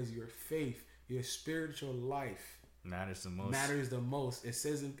life because your faith, your spiritual life matters the most. It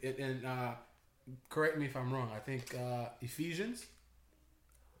says in correct me if I'm wrong, I think Ephesians.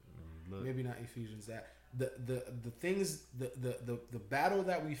 Maybe not Ephesians, that the things, the battle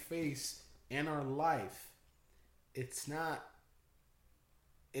that we face in our life, it's not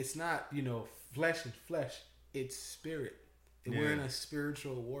flesh and flesh, it's spirit. We're in a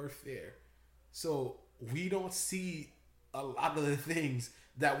spiritual warfare. So we don't see a lot of the things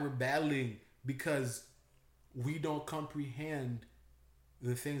that we're battling because we don't comprehend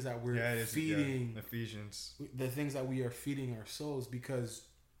the things that we're feeding. Ephesians. The things that we are feeding our souls, because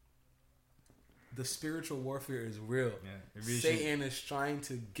the spiritual warfare is real. Satan is trying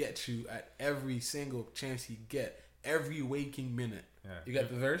to get you at every single chance he get, every waking minute. You got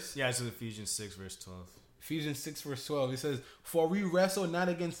the verse? Yeah, it's Ephesians 6 verse 12. Ephesians 6 verse 12. It says, "For we wrestle not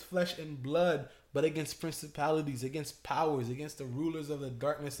against flesh and blood, but against principalities, against powers, against the rulers of the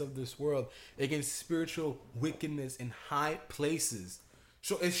darkness of this world, against spiritual wickedness in high places."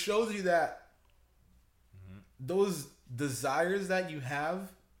 So it shows you that those desires that you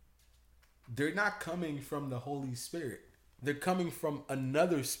have, they're not coming from the Holy Spirit. They're coming from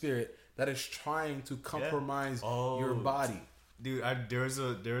another spirit that is trying to compromise your body. Dude, there was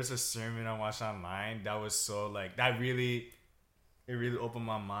a sermon I watched online that was so like that really opened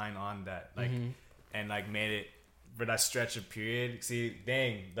my mind on that, like, and like made it for that stretch of period. See,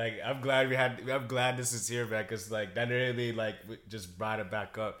 dang, like I'm glad this is here, man, because like that really like just brought it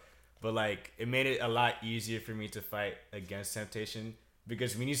back up. But like it made it a lot easier for me to fight against temptation,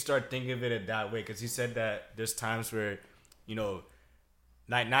 because when you start thinking of it that way, because he said that there's times where, you know,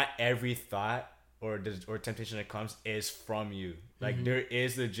 like not every thought or temptation that comes is from you. Like there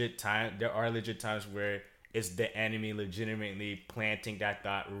are legit times where it's the enemy legitimately planting that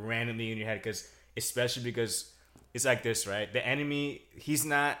thought randomly in your head, especially because it's like this, right? The enemy, he's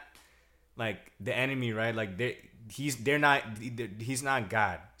not like the enemy, right? Like he's not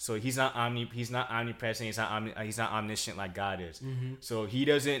God. So he's not omnipresent, he's not omniscient like God is. So he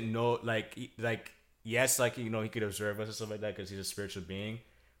doesn't know, like yes, like, you know, he could observe us and stuff like that because he's a spiritual being.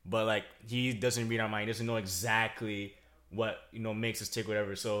 But like he doesn't read our mind. He doesn't know exactly what, you know, makes us tick,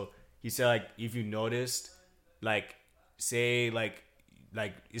 whatever. So he said, like, if you noticed, like, say like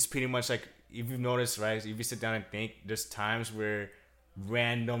it's pretty much like, if you've noticed, right, if you sit down and think, there's times where a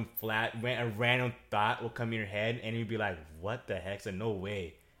random thought will come in your head and you'd be like, what the heck? So no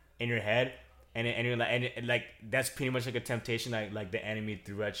way, in your head, and you're like, and like that's pretty much like a temptation, like the enemy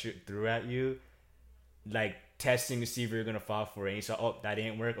threw at you, like testing to see if you're gonna fall for it. And you saw, oh, that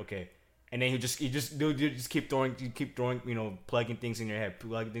didn't work, okay, and then you just keep throwing, you know, plugging things in your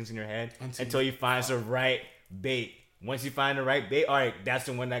head until you find the right bait. Once you find the right bait, all right, that's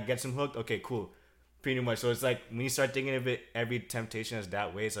the one that gets them hooked. Okay, cool, pretty much. So it's like when you start thinking of it, every temptation is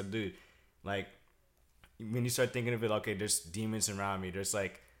that way. So dude, like when you start thinking of it, okay, there's demons around me, there's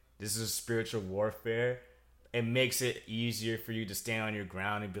like, this is a spiritual warfare. It makes it easier for you to stand on your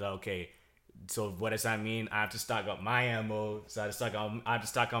ground and be like, okay, so what does that mean? I have to stock up my ammo. So I have to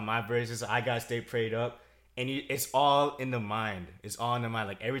stock on my verses. I gotta stay prayed up. And it's all in the mind. It's all in the mind.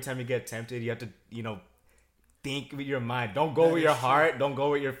 Like every time you get tempted, you have to, you know, think with your mind. Don't go with your heart. Don't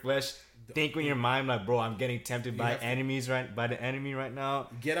go with your flesh. Think with your mind. Like, bro, I'm getting tempted by the enemy right now.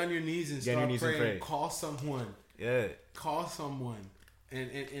 Get on your knees and start praying. Call someone. Yeah. Call someone.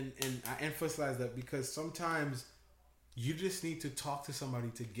 And I emphasize that because sometimes you just need to talk to somebody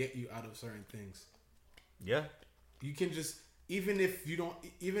to get you out of certain things. Yeah. You can just, even if you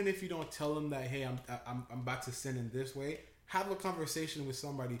don't tell them that, hey, I'm about to sin in this way, have a conversation with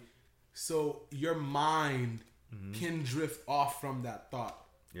somebody so your mind can drift off from that thought.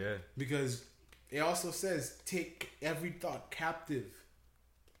 Yeah. Because it also says take every thought captive.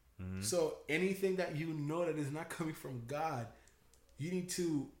 So anything that you know that is not coming from God, you need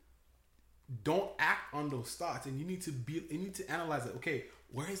to don't act on those thoughts, and you need to analyze it. Okay,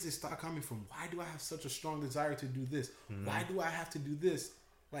 where is this thought coming from? Why do I have such a strong desire to do this? Why do I have to do this?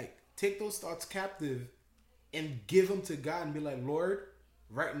 Like, take those thoughts captive and give them to God and be like, Lord,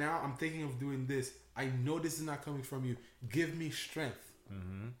 right now I'm thinking of doing this. I know this is not coming from you. Give me strength.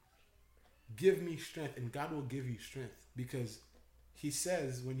 Give me strength, and God will give you strength, because he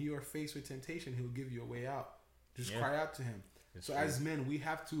says when you are faced with temptation, he'll give you a way out. Just cry out to him. So as men, we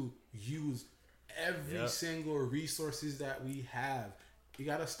have to use every single resources that we have. You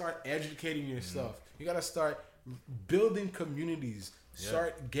got to start educating yourself. You got to start building communities.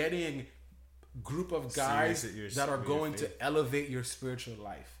 Start getting group of guys that are going to elevate your spiritual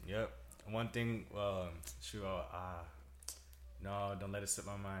life. Yep. One thing, no, don't let it slip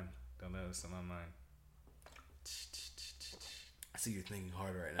my mind. I see you're thinking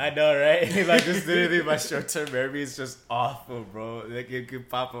hard right now. I know, right? Like, just literally my short-term memory is just awful, bro. Like, it could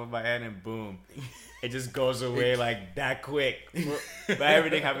pop up in my head and boom, it just goes away like that quick. But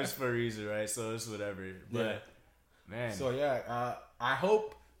everything happens for a reason, right? So it's whatever. But man, so I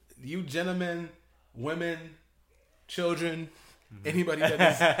hope you gentlemen, women, children, anybody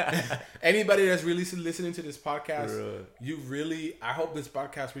that's really listening to this podcast, I hope this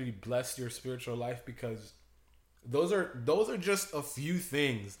podcast really blessed your spiritual life, because those are just a few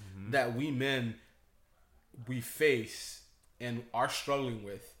things that we men face and are struggling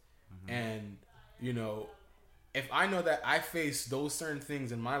with. And you know, if I know that I face those certain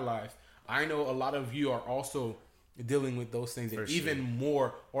things in my life, I know a lot of you are also dealing with those things, and even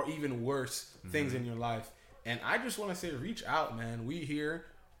more or even worse things in your life. And I just want to say, reach out, man. We here.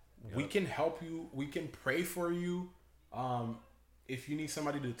 We can help you. We can pray for you. If you need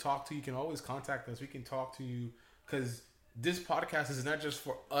somebody to talk to, you can always contact us. We can talk to you, because this podcast is not just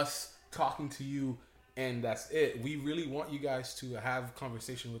for us talking to you and that's it. We really want you guys to have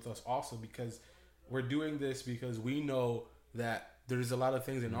conversation with us also, because we're doing this because we know that there's a lot of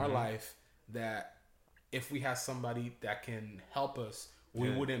things in our life that if we had somebody that can help us, we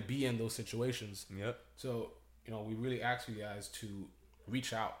wouldn't be in those situations. Yep. So, we really ask you guys to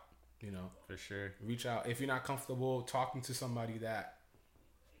reach out, For sure. Reach out. If you're not comfortable talking to somebody that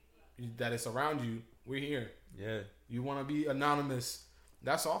is around you, we're here. Yeah. You want to be anonymous,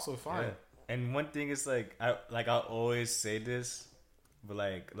 that's also fine. Yeah. And one thing is I always say this, but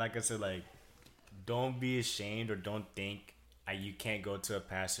like I said, don't be ashamed or don't think you can't go to a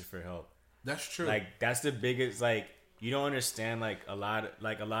pastor for help. That's true. That's the biggest, you don't understand, a lot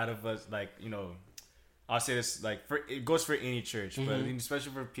of us, I'll say this, it goes for any church, but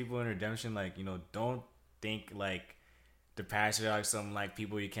especially for people in redemption, don't think, the pastor are some,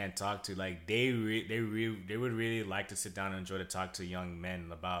 people you can't talk to. They would really like to sit down and enjoy to talk to young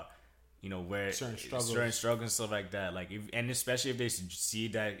men about, where certain struggles and stuff like that. And especially if they see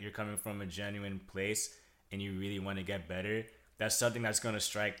that you're coming from a genuine place and you really want to get better, that's something that's going to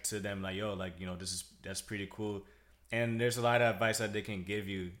strike to them that's pretty cool. And there's a lot of advice that they can give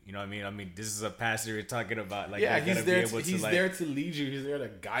you. You know what I mean? I mean, this is a pastor we're talking about. He's there to lead you. He's there to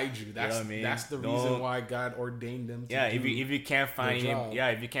guide you. That's that's the reason why God ordained them. If you can't find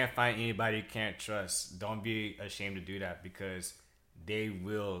if you can't find anybody you can't trust, don't be ashamed to do that, because they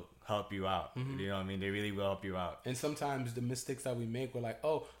will help you out. You know what I mean? They really will help you out. And sometimes the mistakes that we make, we're like,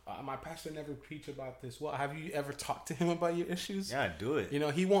 my pastor never preached about this. Well, have you ever talked to him about your issues? Yeah, do it.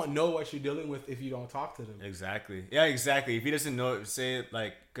 He won't know what you're dealing with if you don't talk to them. Exactly. Yeah, exactly. If he doesn't know, say it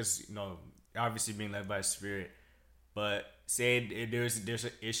because, obviously being led by the Spirit, but say there's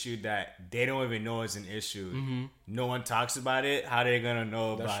an issue that they don't even know is an issue. No one talks about it. How are they gonna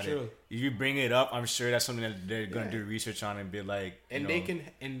know about it? If you bring it up, I'm sure that's something that they're gonna do research on and be like. And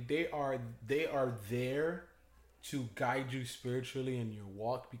they are there to guide you spiritually in your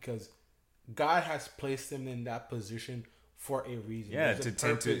walk, because God has placed them in that position for a reason. Yeah,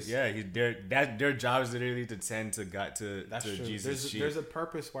 their job is literally to tend to God to Jesus. There's a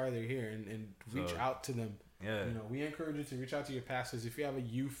purpose why they're here, and reach out to them. Yeah. We encourage you to reach out to your pastors. If you have a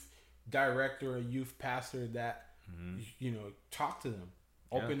youth director or a youth pastor that, talk to them.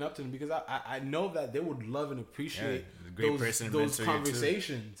 Open up to them, because I know that they would love and appreciate those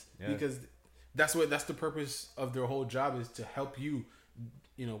conversations, because that's the purpose of their whole job, is to help you,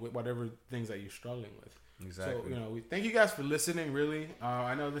 with whatever things that you're struggling with. Exactly. So, we thank you guys for listening, really.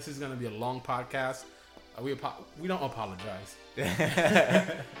 I know this is going to be a long podcast. We don't apologize. We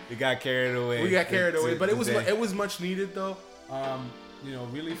got carried away. But it was much needed, though.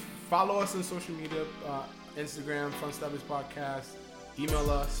 Really follow us on social media, Instagram, Front Steppers Podcast. Email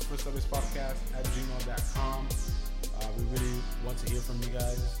us, frontstepperspodcast@gmail.com. We really want to hear from you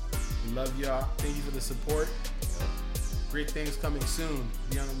guys. We love y'all. Thank you for the support. Great things coming soon.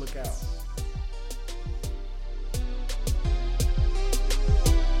 Be on the lookout.